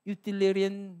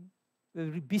 utilitarian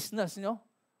business, you know.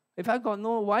 If I got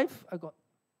no wife, I got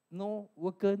no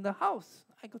worker in the house.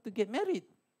 I got to get married.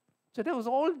 So that was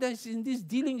all that's in these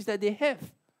dealings that they have.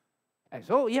 And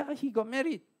so, yeah, he got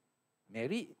married.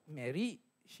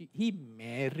 He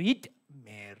married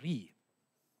Mary.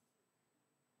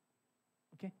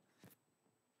 Okay?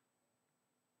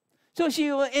 So she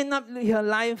will end up her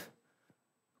life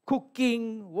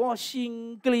cooking,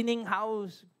 washing, cleaning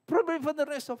house, probably for the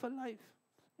rest of her life.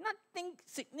 Nothing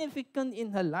significant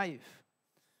in her life.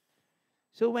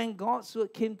 So when God's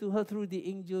word came to her through the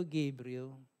angel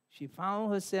Gabriel, she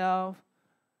found herself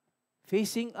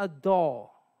facing a door,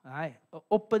 right? An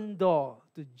open door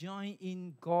to join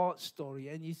in God's story.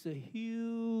 And it's a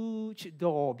huge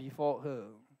door before her.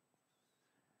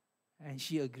 And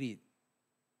she agreed.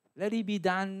 Let it be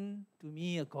done to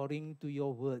me according to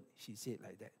your word, she said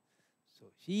like that. So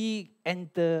she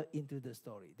entered into the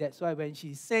story. That's why when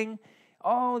she sang,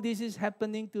 oh, this is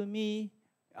happening to me,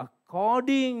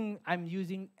 I'm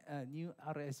using a new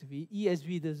RSV.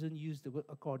 ESV doesn't use the word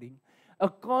according.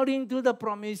 According to the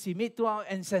promise he made to our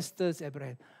ancestors,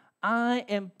 Abraham. I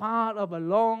am part of a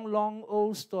long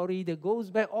old story that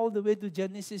goes back all the way to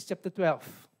Genesis chapter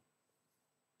 12.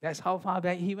 That's how far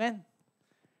back he went.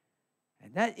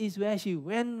 And that is where she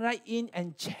went right in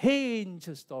and changed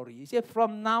her story. He said,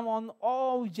 from now on,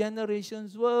 all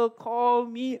generations will call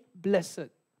me blessed.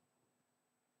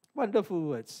 Wonderful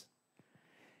words.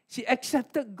 She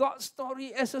accepted God's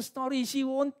story as a story. She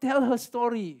won't tell her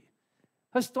story.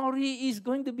 Her story is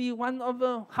going to be one of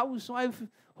a housewife,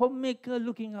 homemaker,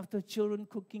 looking after children,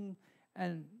 cooking,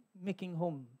 and making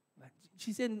home.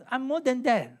 She said, I'm more than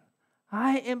that.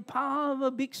 I am part of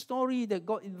a big story that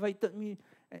God invited me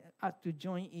to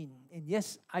join in. And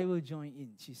yes, I will join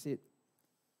in, she said.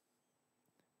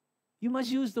 You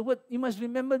must use the word, you must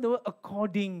remember the word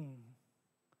according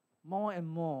more and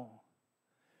more.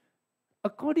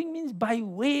 According means by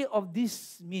way of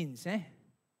this means.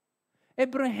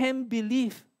 Abraham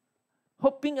believed,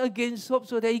 hoping against hope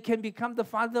so that he can become the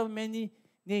father of many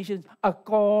nations.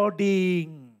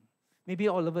 According. Maybe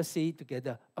all of us say it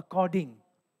together. According.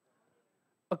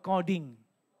 According.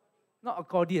 Not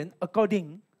accordion,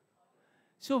 according.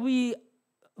 So we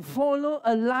follow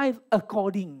a life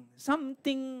according.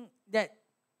 Something that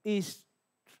is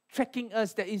tracking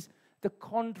us, that is the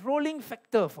controlling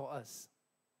factor for us.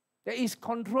 That is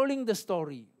controlling the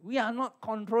story. We are not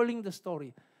controlling the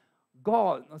story.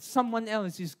 God or someone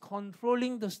else is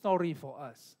controlling the story for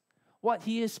us. What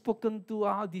He has spoken to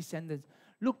our descendants.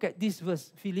 Look at this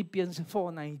verse, Philippians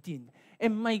 4:19.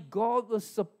 And my God will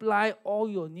supply all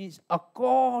your needs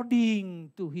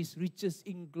according to His riches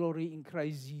in glory in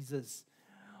Christ Jesus.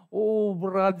 Oh,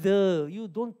 brother, you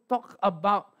don't talk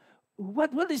about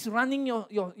what is running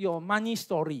your money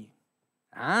story.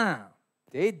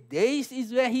 This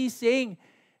is where he's saying,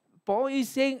 Paul is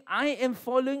saying, I am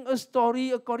following a story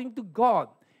according to God.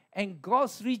 And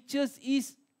God's riches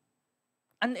is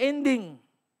unending.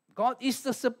 God is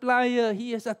the supplier.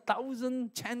 He has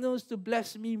 1,000 channels to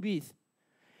bless me with.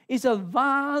 It's a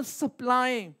vast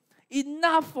supply.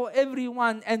 Enough for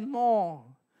everyone and more.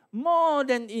 More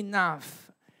than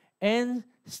enough. And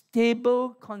stable,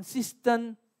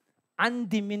 consistent,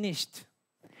 undiminished.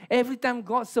 Every time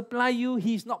God supply you,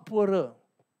 He's not poorer.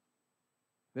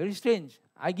 Very strange.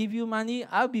 I give you money,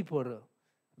 I'll be poorer.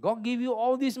 God give you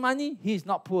all this money, He's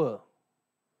not poor.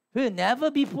 He'll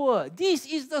never be poor. This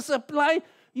is the supply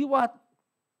you are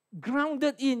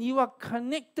grounded in. You are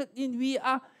connected in. We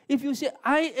are, if you say,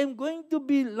 I am going to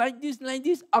be like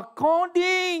this,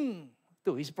 according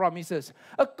to His promises,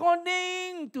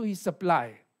 according to His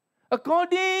supply,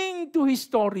 according to His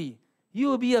story, you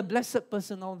will be a blessed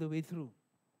person all the way through.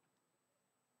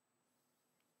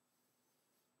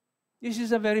 This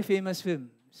is a very famous film,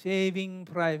 Saving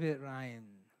Private Ryan.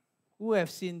 Who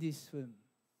have seen this film?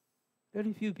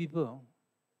 Very few people.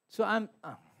 So I'm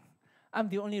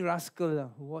the only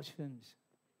rascal who watch films.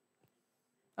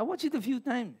 I watched it a few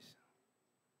times.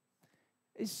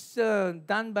 It's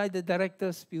done by the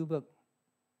director Spielberg.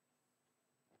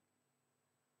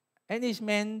 And it's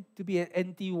meant to be an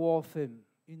anti-war film.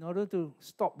 In order to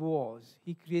stop wars,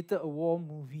 he created a war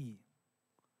movie.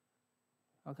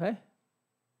 Okay?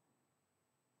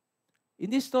 In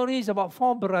this story, it's about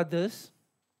 4 brothers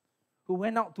who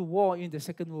went out to war in the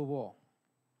Second World War.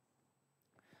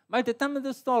 By the time of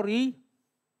the story,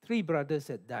 3 brothers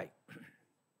had died.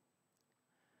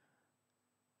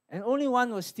 And only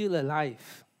one was still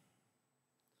alive.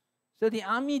 So the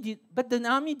army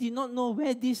did not know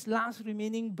where this last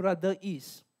remaining brother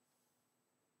is.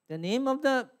 The name of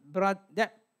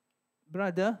that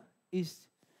brother is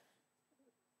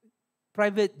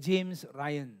Private James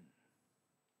Ryan.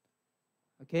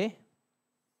 Okay?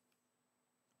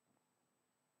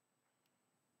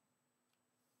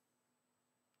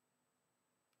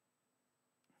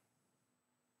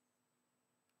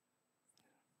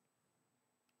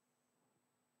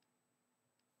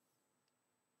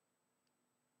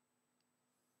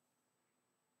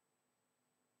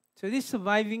 So this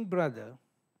surviving brother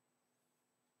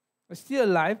was still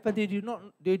alive, but they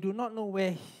do not know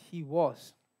where he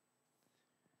was.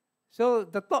 So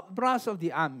the top brass of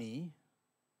the army,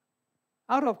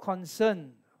 out of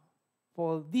concern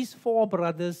for these 4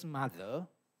 brothers' mother,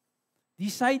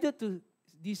 decided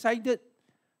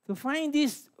to find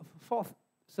this 4th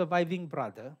surviving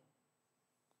brother,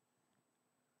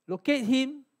 locate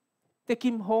him, take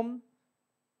him home,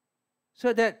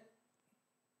 so that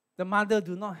the mother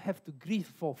do not have to grieve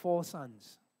for 4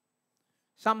 sons.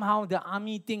 Somehow the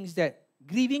army thinks that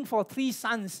grieving for 3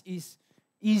 sons is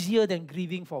easier than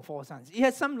grieving for 4 sons. It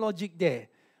has some logic there.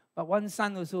 But 1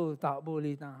 son also tak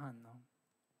boleh tahan.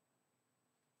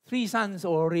 3 sons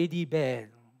already bad.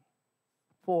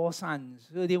 4 sons.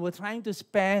 So they were trying to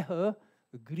spare her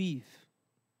grief.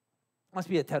 Must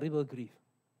be a terrible grief.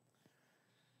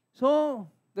 So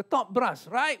the top brass,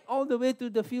 right all the way to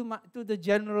the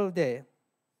general there,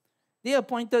 they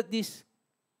appointed this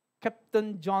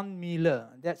Captain John Miller.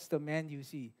 That's the man you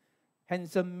see.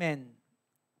 Handsome man.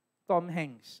 Tom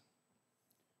Hanks.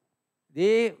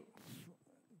 They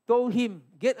told him,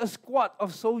 get a squad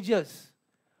of soldiers.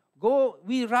 Go,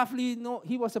 we roughly know,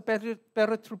 he was a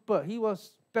paratrooper. He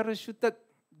was parachuted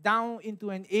down into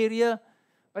an area,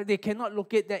 but they cannot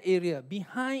locate that area.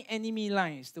 Behind enemy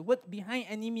lines. The word behind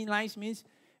enemy lines means,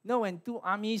 when 2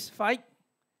 armies fight,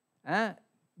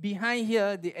 behind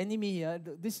here, the enemy here,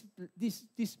 this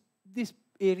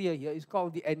area here is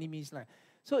called the enemy's line.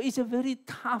 So it's a very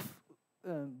tough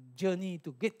journey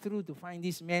to get through to find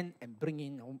this man and bring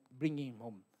him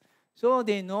home. So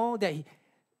they know that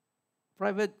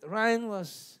Private Ryan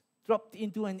was dropped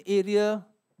into an area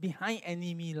behind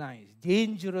enemy lines,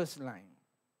 dangerous line.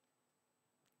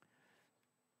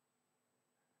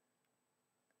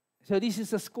 So this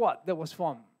is a squad that was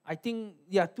formed. I think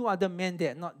there are 2 other men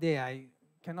there, not there. I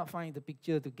cannot find the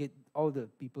picture to get all the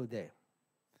people there.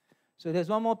 So there's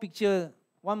one more picture,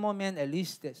 one more man at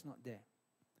least that's not there.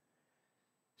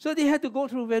 So they had to go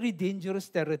through very dangerous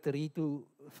territory to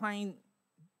fight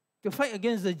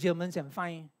against the Germans and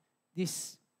find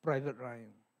this Private Ryan.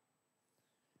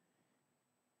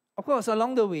 Of course,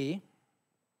 along the way,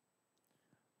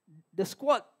 the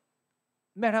squad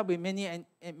met up with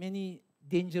many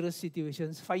dangerous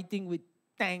situations, fighting with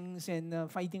tanks and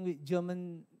fighting with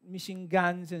German machine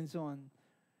guns and so on.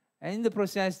 And in the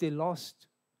process, they lost,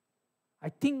 I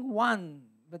think, 1.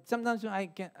 But sometimes I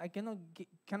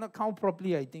cannot count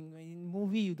properly. I think in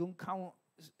movie you don't count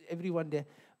everyone there.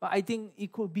 But I think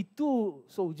it could be 2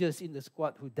 soldiers in the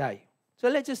squad who died. So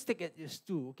let's just take it as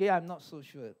 2. Okay, I'm not so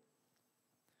sure.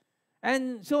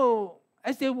 And so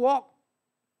as they walk,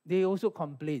 they also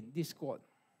complain. This squad.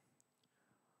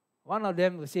 One of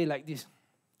them will say like this: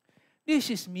 "This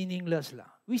is meaningless lah.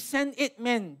 We sent 8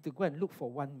 men to go and look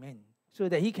for 1 man so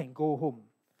that he can go home.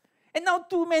 And now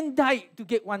 2 men died to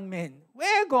get 1 man.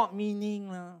 Where got meaning?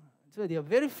 So they are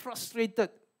very frustrated.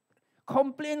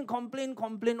 Complain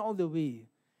all the way.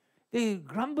 They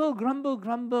grumble.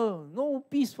 No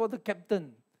peace for the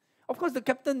captain. Of course, the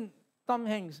captain, Tom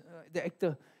Hanks, the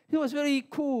actor, he was very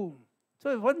cool.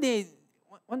 So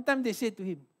one time they said to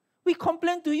him, we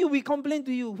complain to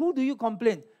you. Who do you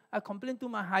complain? I complain to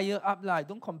my higher up. I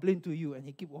don't complain to you. And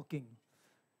he keep walking.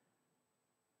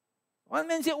 One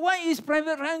man said, why is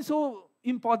Private Ryan so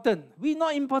important? We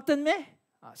not important, meh?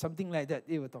 Something like that,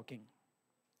 they were talking.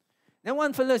 Then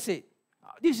one fellow said,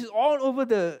 this is all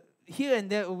over here and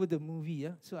there over the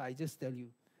movie. So I just tell you.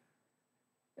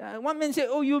 One man said,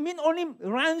 oh, you mean only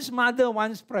Ryan's mother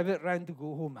wants Private Ryan to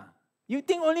go home? You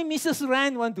think only Mrs.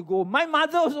 Ryan want to go home? My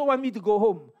mother also want me to go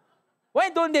home. Why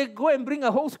don't they go and bring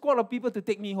a whole squad of people to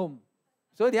take me home?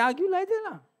 So they argue like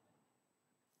that.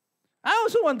 I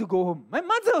also want to go home. My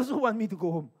mother also want me to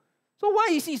go home. So why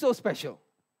is he so special?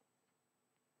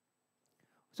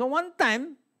 So one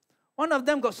time, one of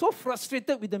them got so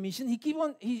frustrated with the mission,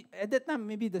 at that time,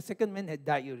 maybe the second man had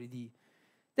died already.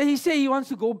 Then he said he wants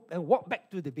to go and walk back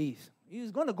to the base.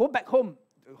 He's going to go back home.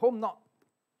 Home, not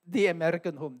the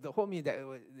American home. The home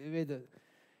where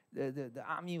the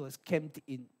army was camped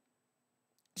in.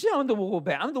 He said, I want to go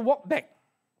back. I want to walk back.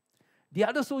 The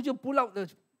other soldier pulled out the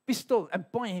pistol and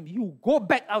point him. You go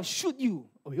back, I'll shoot you.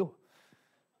 Oh, yo.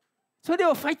 So they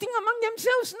were fighting among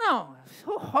themselves now.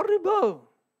 So horrible.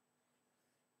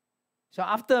 So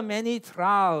after many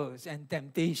trials and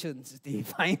temptations, they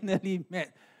finally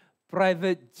met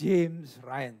Private James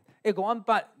Ryan. Got one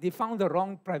part, they found the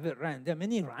wrong Private Ryan. There are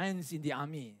many Ryans in the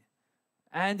army.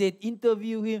 And they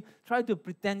interview him, try to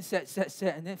pretend sad,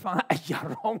 and then found out,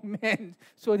 yeah, wrong man.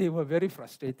 So they were very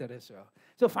frustrated as well.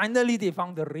 So finally, they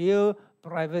found the real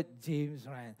Private James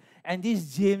Ryan. And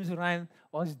this James Ryan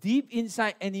was deep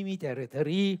inside enemy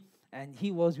territory, and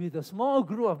he was with a small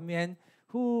group of men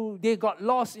who they got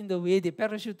lost in the way. They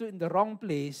parachuted in the wrong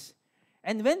place.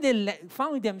 And when they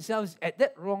found themselves at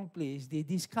that wrong place, they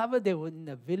discovered they were in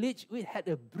a village which had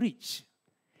a bridge.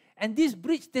 And this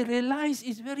bridge, they realized,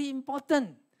 is very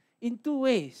important in 2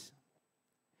 ways.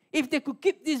 If they could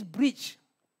keep this bridge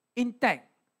intact,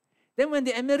 then when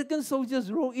the American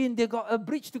soldiers roll in, they got a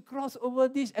bridge to cross over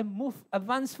this and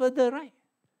advance further, right?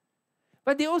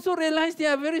 But they also realized they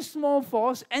are a very small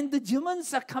force, and the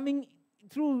Germans are coming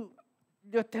through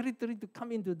their territory to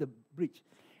come into the bridge.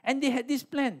 And they had this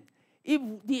plan. If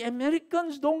the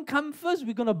Americans don't come first,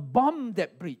 we're going to bomb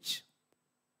that bridge.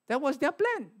 That was their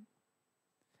plan.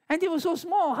 And they were so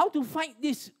small, how to fight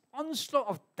this onslaught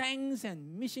of tanks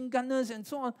and machine gunners and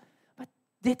so on. But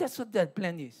that's what their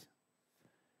plan is.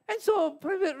 And so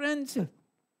Private Ryan said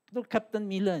to Captain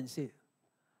Miller and said,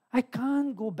 I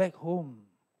can't go back home.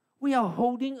 We are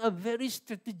holding a very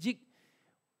strategic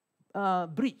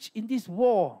breach in this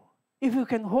war. If you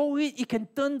can hold it, it can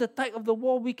turn the tide of the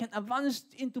war. We can advance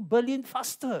into Berlin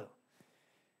faster.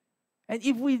 And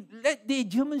if we let the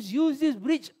Germans use this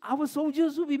bridge, our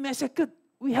soldiers will be massacred.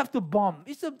 We have to bomb.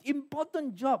 It's an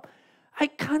important job. I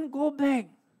can't go back.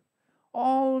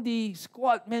 All the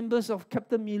squad members of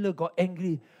Captain Miller got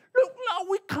angry. Look, now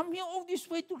we come here all this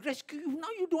way to rescue you. Now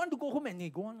you don't want to go home. And they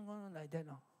go on like that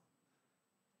now.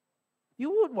 You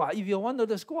would what if you're one of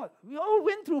the squad? We all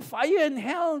went through fire and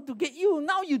hell to get you.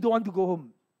 Now you don't want to go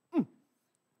home.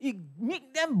 It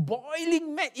make them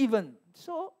boiling mad even.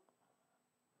 So,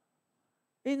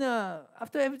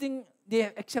 after everything, they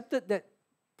have accepted that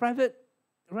Private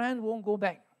Ryan won't go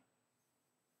back.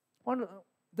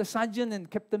 The sergeant and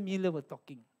Captain Miller were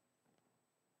talking.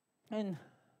 And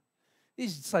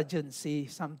this sergeant say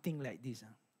something like this.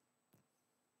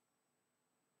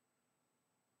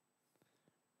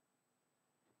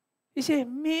 He said,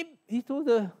 maybe, he told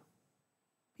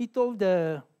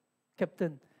the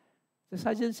captain, the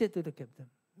sergeant said to the captain,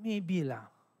 maybe lah.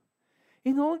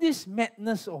 In all this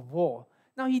madness of war,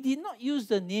 now he did not use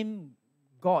the name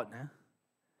God,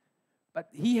 but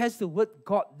he has the word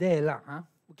God there lah,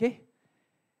 okay?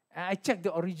 I checked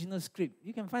the original script.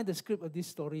 You can find the script of this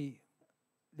story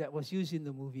that was used in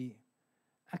the movie.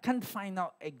 I can't find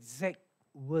out exact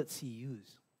words he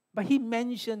used, but he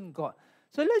mentioned God.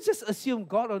 So let's just assume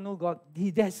God or no God,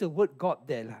 there's a word God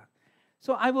there lah.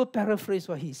 So I will paraphrase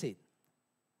what he said.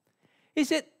 He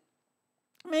said,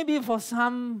 maybe for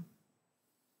some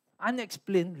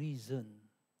unexplained reason,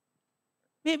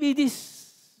 maybe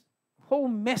this whole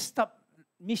messed up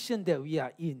mission that we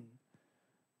are in,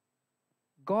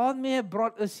 God may have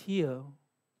brought us here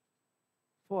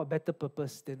for a better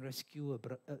purpose than rescue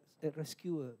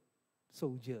a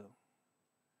soldier.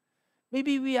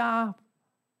 Maybe we are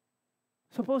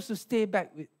supposed to stay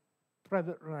back with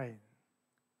Private Ryan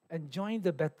and join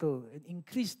the battle and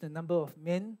increase the number of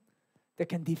men that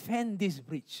can defend this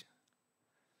breach.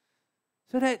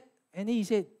 So that, and he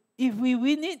said, if we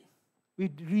win it, we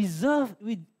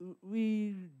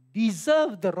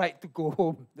deserve the right to go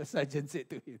home, the sergeant said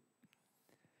to him.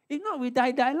 If not, we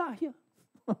die lah here.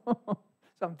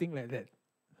 Something like that.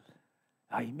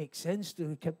 It makes sense to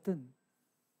the captain.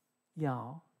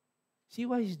 Yeah. See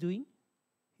what he's doing?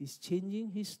 He's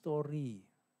changing his story.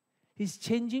 He's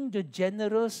changing the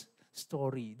general's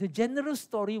story. The general's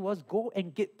story was go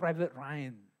and get Private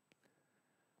Ryan.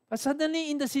 But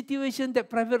suddenly in the situation that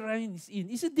Private Ryan is in,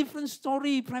 it's a different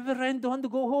story. Private Ryan don't want to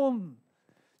go home.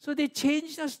 So they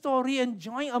changed the story and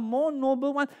joined a more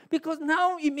noble one because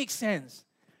now it makes sense.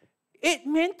 8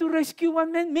 men to rescue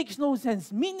 1 man makes no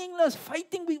sense. Meaningless,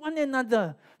 fighting with one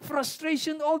another.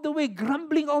 Frustration all the way,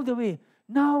 grumbling all the way.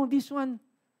 Now this one,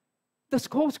 the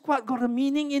whole squad got a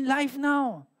meaning in life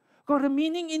now. Got a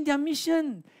meaning in their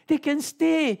mission. They can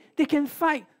stay, they can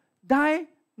fight, die,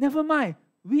 never mind.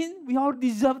 Win, we all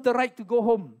deserve the right to go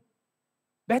home.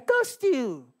 Better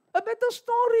still, a better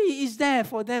story is there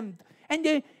for them. And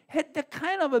they had the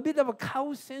kind of a bit of a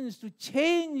cow sense to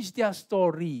change their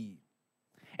story.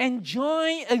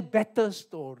 Enjoy a better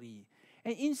story.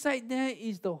 And inside there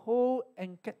is the whole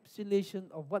encapsulation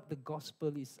of what the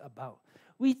gospel is about.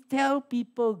 We tell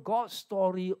people God's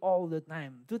story all the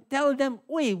time. To tell them,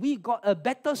 wait, we got a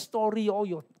better story all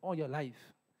your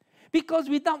life. Because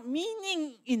without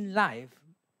meaning in life,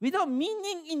 without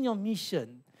meaning in your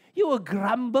mission, you will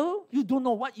grumble, you don't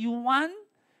know what you want.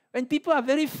 When people are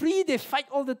very free, they fight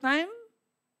all the time.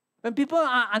 When people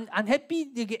are unhappy,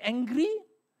 they get angry.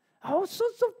 All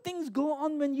sorts of things go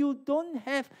on when you don't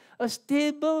have a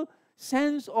stable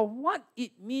sense of what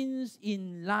it means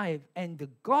in life. And the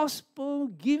gospel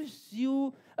gives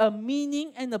you a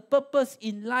meaning and a purpose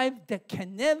in life that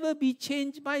can never be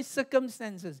changed by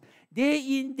circumstances.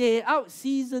 Day in, day out,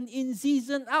 season in,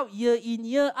 season out, year in,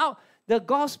 year out. The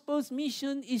gospel's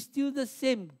mission is still the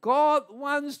same. God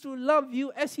wants to love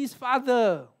you as His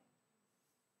Father.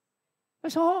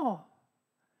 That's all.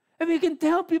 And we can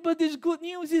tell people this good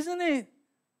news, isn't it?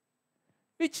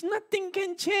 Which nothing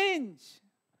can change.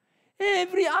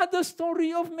 Every other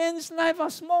story of man's life are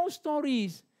small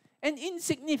stories, an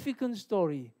insignificant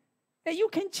story. And you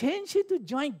can change it to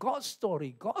join God's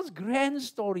story, God's grand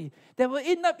story that will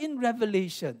end up in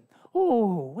Revelation.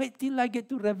 Oh, wait till I get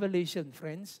to Revelation,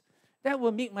 friends. That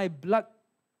will make my blood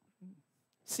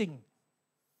sing.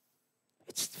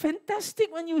 It's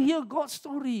fantastic when you hear God's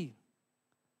story.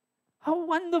 How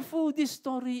wonderful this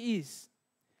story is.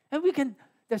 And we can,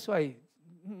 that's why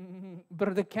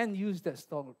Brother Ken used that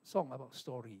song about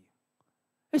story.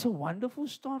 It's a wonderful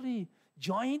story.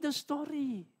 Join the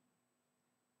story.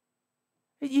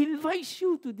 It invites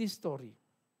you to this story.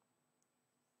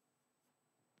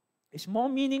 It's more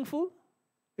meaningful.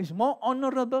 It's more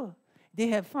honorable. They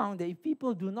have found that if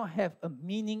people do not have a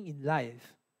meaning in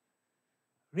life,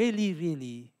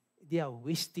 really, they are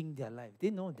wasting their life.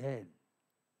 They know that.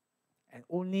 And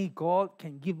only God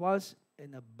can give us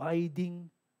an abiding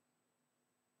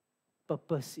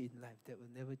purpose in life that will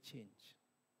never change.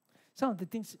 Some of the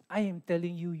things I am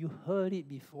telling you, you heard it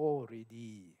before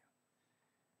already.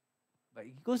 But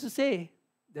it goes to say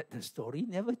that the story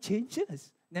never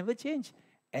changes, never change.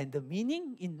 And the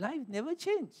meaning in life never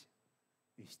change.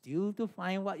 You still to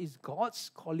find what is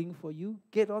God's calling for you,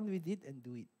 get on with it and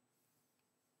do it.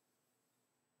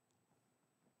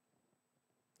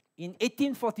 In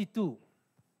 1842,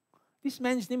 this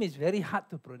man's name is very hard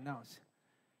to pronounce.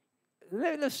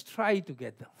 Let's try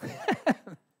together.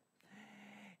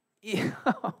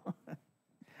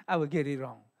 I will get it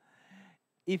wrong.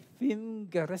 Efim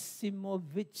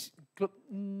Gerasimovich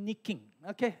Klopnikin.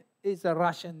 Okay, it's a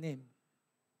Russian name.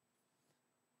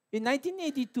 In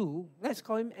 1982, let's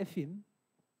call him Efim,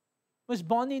 was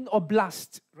born in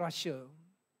Oblast, Russia.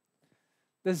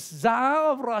 The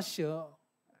Tsar of Russia,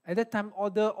 at that time,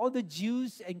 ordered all the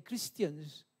Jews and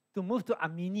Christians to move to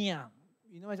Armenia.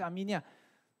 You know what's Armenia?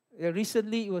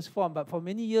 Recently it was formed, but for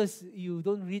many years you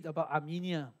don't read about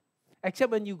Armenia.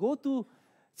 Except when you go to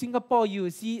Singapore, you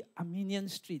will see Armenian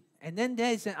Street. And then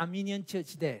there is an Armenian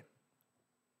church there.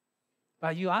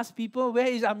 But you ask people, where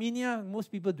is Armenia? Most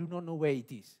people do not know where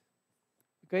it is.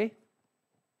 Okay?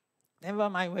 Never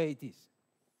mind where it is.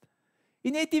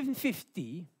 In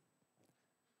 1850,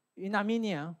 in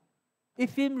Armenia,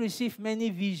 Ephraim received many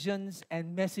visions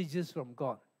and messages from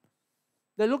God.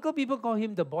 The local people call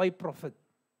him the boy prophet.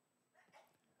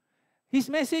 His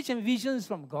message and visions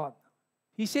from God.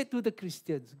 He said to the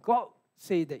Christians, God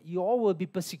said that you all will be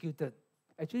persecuted.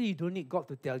 Actually, you don't need God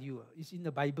to tell you. It's in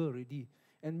the Bible already.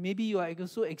 And maybe you are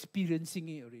also experiencing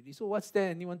it already. So what's there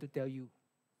anyone to tell you?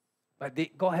 But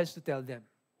God has to tell them.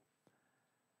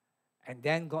 And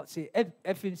then God said,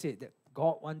 Ephraim said that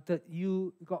God wanted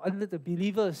the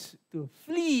believers to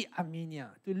flee Armenia,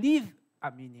 to leave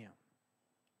Armenia.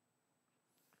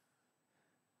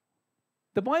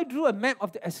 The boy drew a map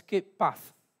of the escape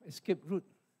path, escape route.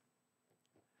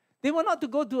 They were not to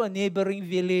go to a neighboring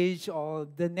village or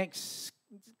the next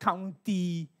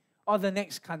county or the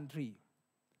next country.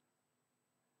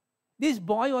 This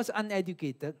boy was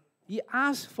uneducated. He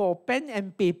asked for pen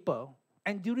and paper,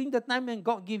 and during the time when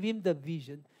God gave him the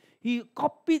vision, he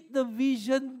copied the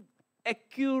vision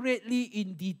accurately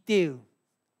in detail.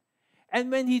 And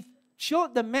when he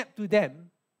showed the map to them,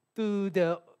 to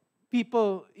the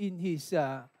people in his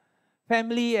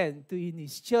family and in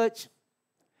his church,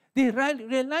 they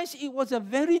realized it was a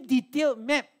very detailed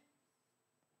map.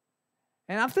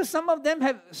 And after some of them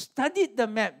have studied the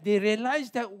map, they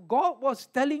realized that God was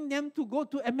telling them to go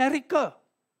to America.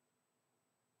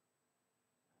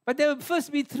 But there will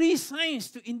first be 3 signs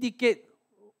to indicate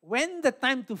when the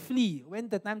time to flee, when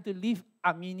the time to leave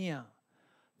Armenia.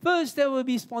 First, there will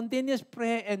be spontaneous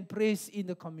prayer and praise in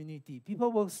the community.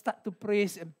 People will start to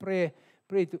praise and pray.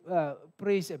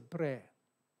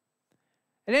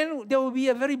 And then there will be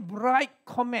a very bright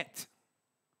comet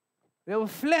that will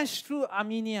flash through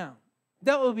Armenia.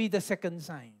 That will be the second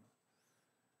sign.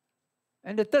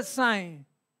 And the third sign,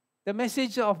 the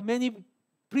message of many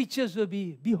preachers will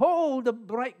be, behold, the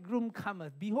bridegroom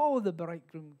cometh. Behold, the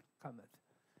bridegroom cometh.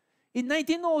 In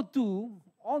 1902,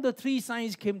 all the 3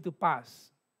 signs came to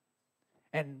pass.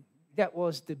 And that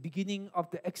was the beginning of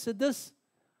the exodus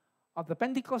of the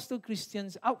Pentecostal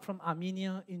Christians out from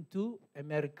Armenia into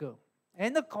America.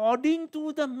 And according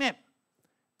to the map,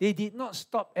 they did not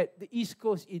stop at the East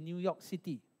Coast in New York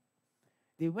City.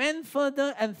 They went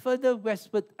further and further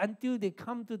westward until they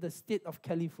come to the state of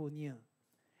California.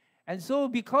 And so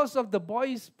because of the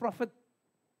boy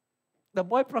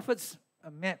prophet's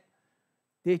map,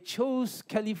 they chose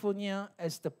California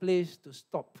as the place to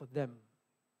stop for them.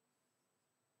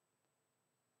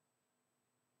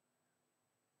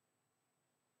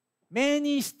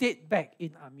 Many stayed back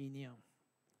in Armenia.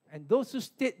 And those who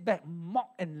stayed back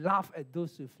mocked and laughed at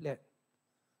those who fled.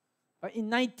 But in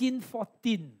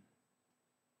 1914,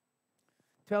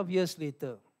 12 years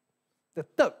later, the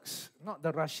Turks, not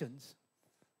the Russians,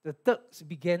 the Turks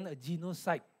began a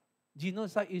genocide.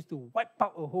 Genocide is to wipe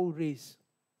out a whole race.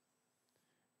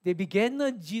 They began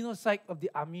a genocide of the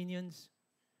Armenians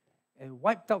and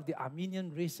wiped out the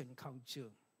Armenian race and culture.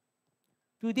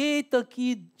 Today,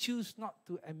 Turkey choose not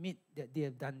to admit that they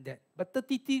have done that. But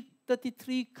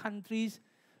 33 countries,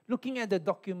 looking at the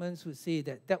documents, would say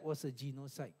that that was a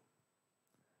genocide.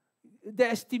 The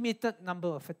estimated number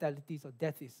of fatalities or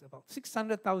deaths is about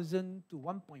 600,000 to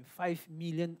 1.5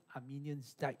 million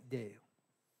Armenians died there.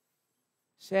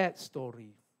 Sad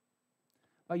story.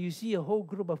 But you see a whole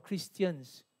group of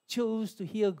Christians chose to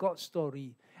hear God's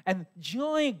story and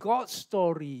join God's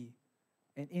story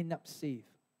and end up safe.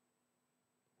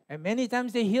 And many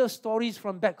times they hear stories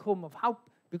from back home of how,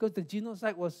 because the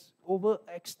genocide was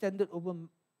extended over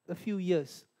a few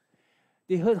years,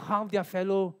 they heard how their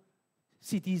fellow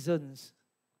citizens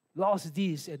lost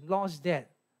this and lost that,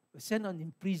 were sent on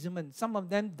imprisonment. Some of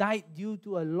them died due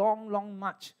to a long, long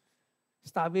march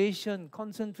starvation,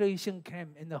 concentration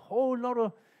camp, and a whole lot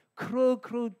of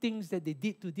cruel things that they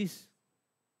did to this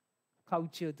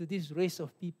culture, to this race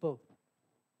of people.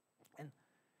 And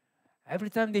every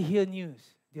time they hear news,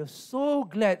 they're so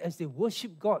glad as they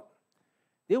worship God.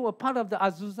 They were part of the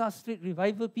Azusa Street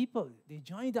Revival people. They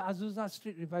joined the Azusa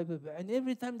Street Revival. And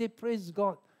every time they praise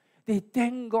God, they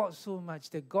thank God so much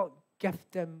that God gave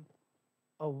them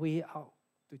a way out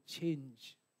to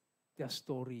change their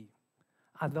story.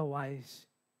 Otherwise,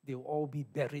 they will all be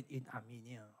buried in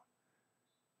Armenia.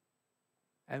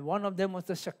 And one of them was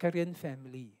the Shakarian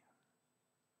family.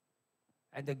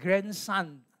 And the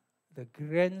grandson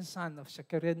of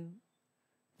Shakarian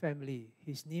family,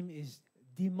 his name is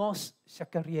Dimos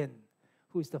Shakarian,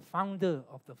 who is the founder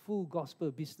of the Full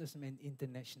Gospel Businessmen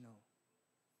International.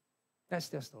 That's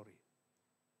their story.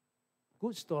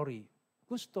 Good story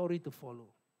to follow.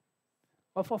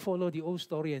 Or follow the old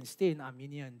story and stay in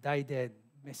Armenia and die there and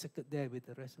massacred there with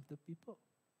the rest of the people.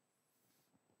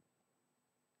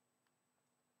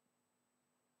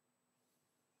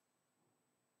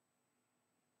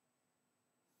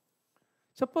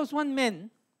 Suppose one man,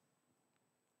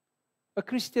 a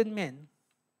Christian man,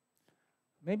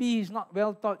 maybe he's not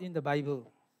well taught in the Bible,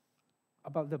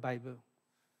 about the Bible,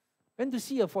 went to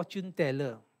see a fortune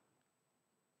teller.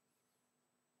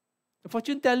 The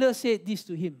fortune teller said this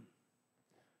to him: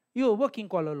 you work in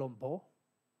Kuala Lumpur,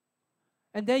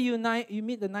 and then you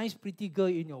meet a nice pretty girl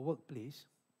in your workplace,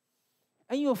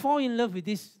 and you fall in love with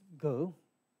this girl,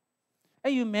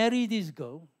 and you marry this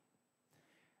girl,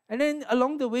 and then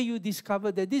along the way you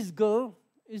discover that this girl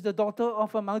is the daughter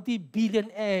of a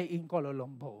multi-billionaire in Kuala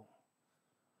Lumpur.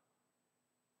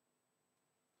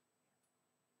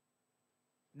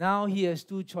 Now he has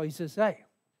two choices, right?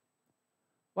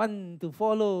 One, to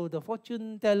follow the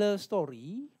fortune teller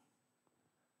story,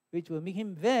 which will make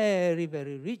him very,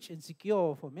 very rich and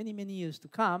secure for many, many years to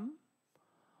come,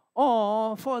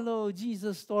 or follow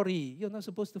Jesus' story. You're not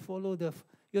supposed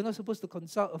to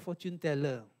consult a fortune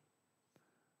teller.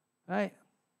 Right?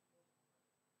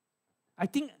 I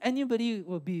think anybody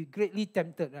will be greatly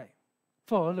tempted, right?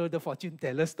 Follow the fortune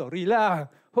teller story lah.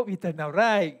 Hope it turn out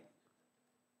right.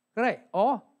 Right?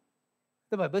 Or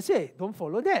the Bible says, don't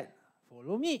follow that.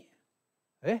 Follow me.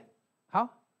 How?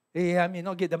 I may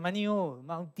not get the money,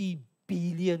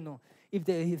 multi-billion.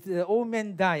 If the old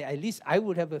man die, at least I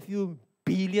would have a few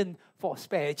billion for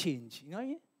spare change. You know what I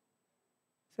mean?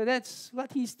 So that's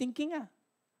what he's thinking.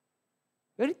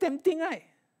 Very tempting, right?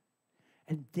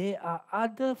 And there are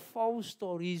other false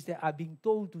stories that are being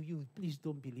told to you. Please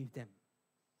don't believe them.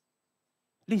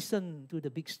 Listen to the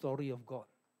big story of God.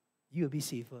 You'll be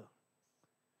safer.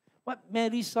 What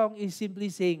Mary's song is simply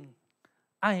saying,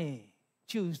 I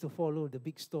choose to follow the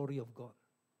big story of God.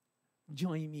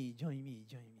 Join me, join me,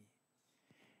 join me.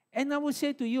 And I will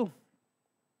say to you,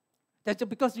 that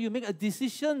because you make a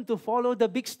decision to follow the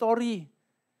big story,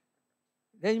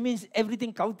 that means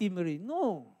everything cautimary.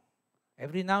 No.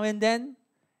 Every now and then,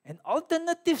 an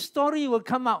alternative story will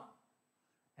come out.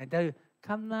 And tell you,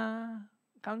 come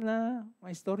lah,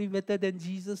 my story better than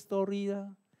Jesus' story lah.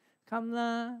 Come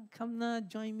lah,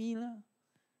 join me lah.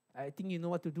 I think you know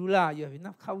what to do lah. You have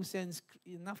enough cow sense,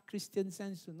 enough Christian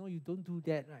sense to know you don't do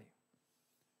that, right?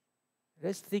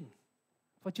 Let's think.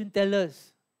 Fortune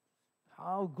tellers,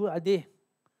 how good are they?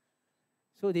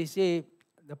 So they say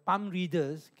the palm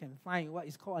readers can find what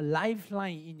is called a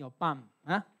lifeline in your palm.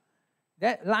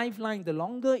 That lifeline, the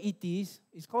longer it is,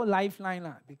 it's called lifeline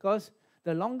lah, because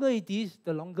the longer it is,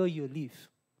 the longer you live.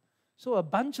 So a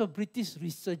bunch of British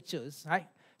researchers, right,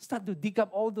 start to dig up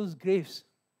all those graves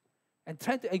and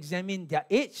try to examine their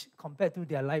age compared to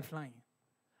their lifeline.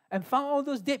 And found all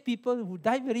those dead people who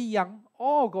died very young,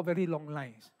 all got very long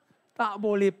lives. Tak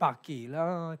boleh pakai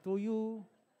lah, to you.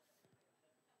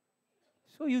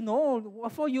 So you know,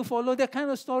 before you follow that kind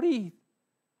of story,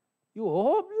 you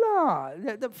hope lah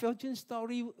that the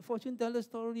fortune teller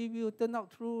story will turn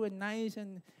out true and nice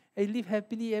and live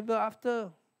happily ever after.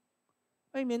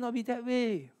 But it may not be that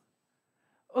way.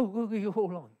 Oh,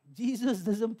 hold on. Jesus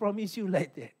doesn't promise you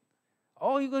like that.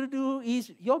 All you got to do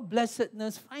is, your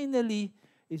blessedness finally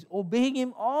is obeying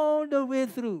Him all the way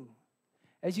through.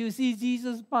 As you see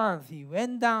Jesus' path, He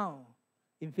went down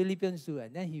in Philippians 2,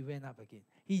 and then He went up again.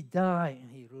 He died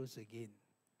and He rose again.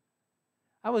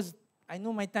 I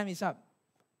know my time is up.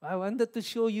 I wanted to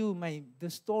show you the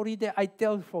story that I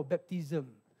tell for baptism.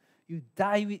 You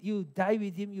die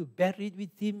with Him, you buried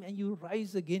with Him, and you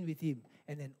rise again with Him.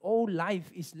 And then all life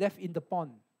is left in the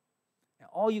pond. And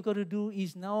all you got to do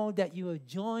is now that you have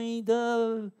joined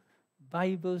the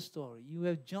Bible story. You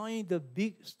have joined the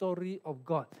big story of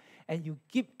God. And you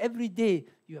keep every day,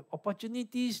 you have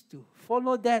opportunities to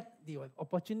follow that. You have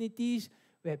opportunities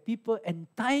where people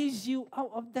entice you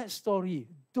out of that story.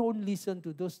 Don't listen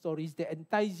to those stories that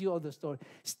entice you out of the story.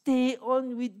 Stay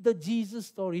on with the Jesus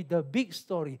story, the big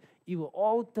story. It will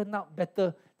all turn out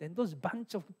better than those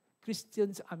bunch of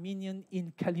Christians, Armenian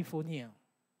in California.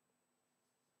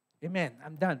 Amen.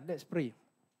 I'm done. Let's pray.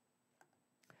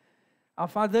 Our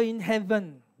Father in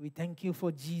heaven, we thank you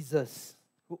for Jesus,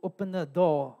 who opened a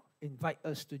door, invite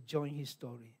us to join his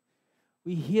story.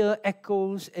 We hear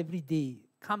echoes every day.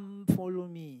 Come follow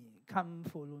me. Come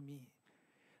follow me.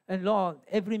 And Lord,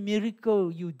 every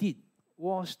miracle you did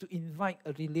was to invite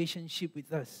a relationship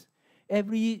with us.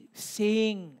 Every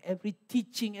saying, every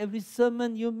teaching, every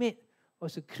sermon you made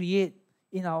was to create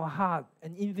in our heart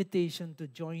an invitation to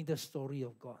join the story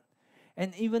of God.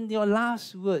 And even your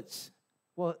last words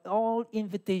were all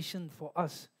invitation for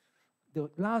us. The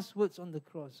last words on the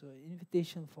cross were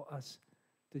invitation for us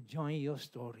to join your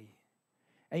story.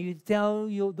 And you tell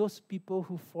those people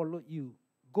who followed you,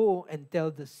 go and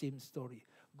tell the same story.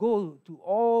 Go to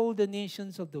all the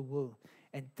nations of the world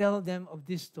and tell them of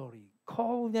this story.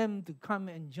 Call them to come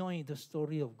and join the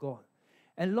story of God.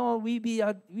 And Lord, we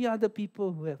are the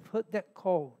people who have heard that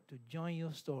call to join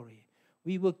your story.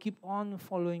 We will keep on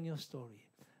following your story.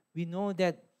 We know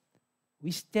that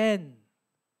we stand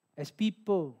as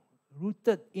people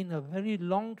rooted in a very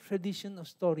long tradition of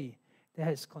story that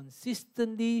has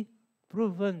consistently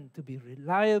proven to be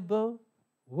reliable,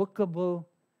 workable,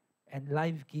 and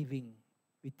life-giving.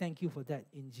 We thank you for that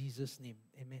in Jesus' name.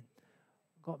 Amen.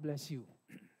 God bless you.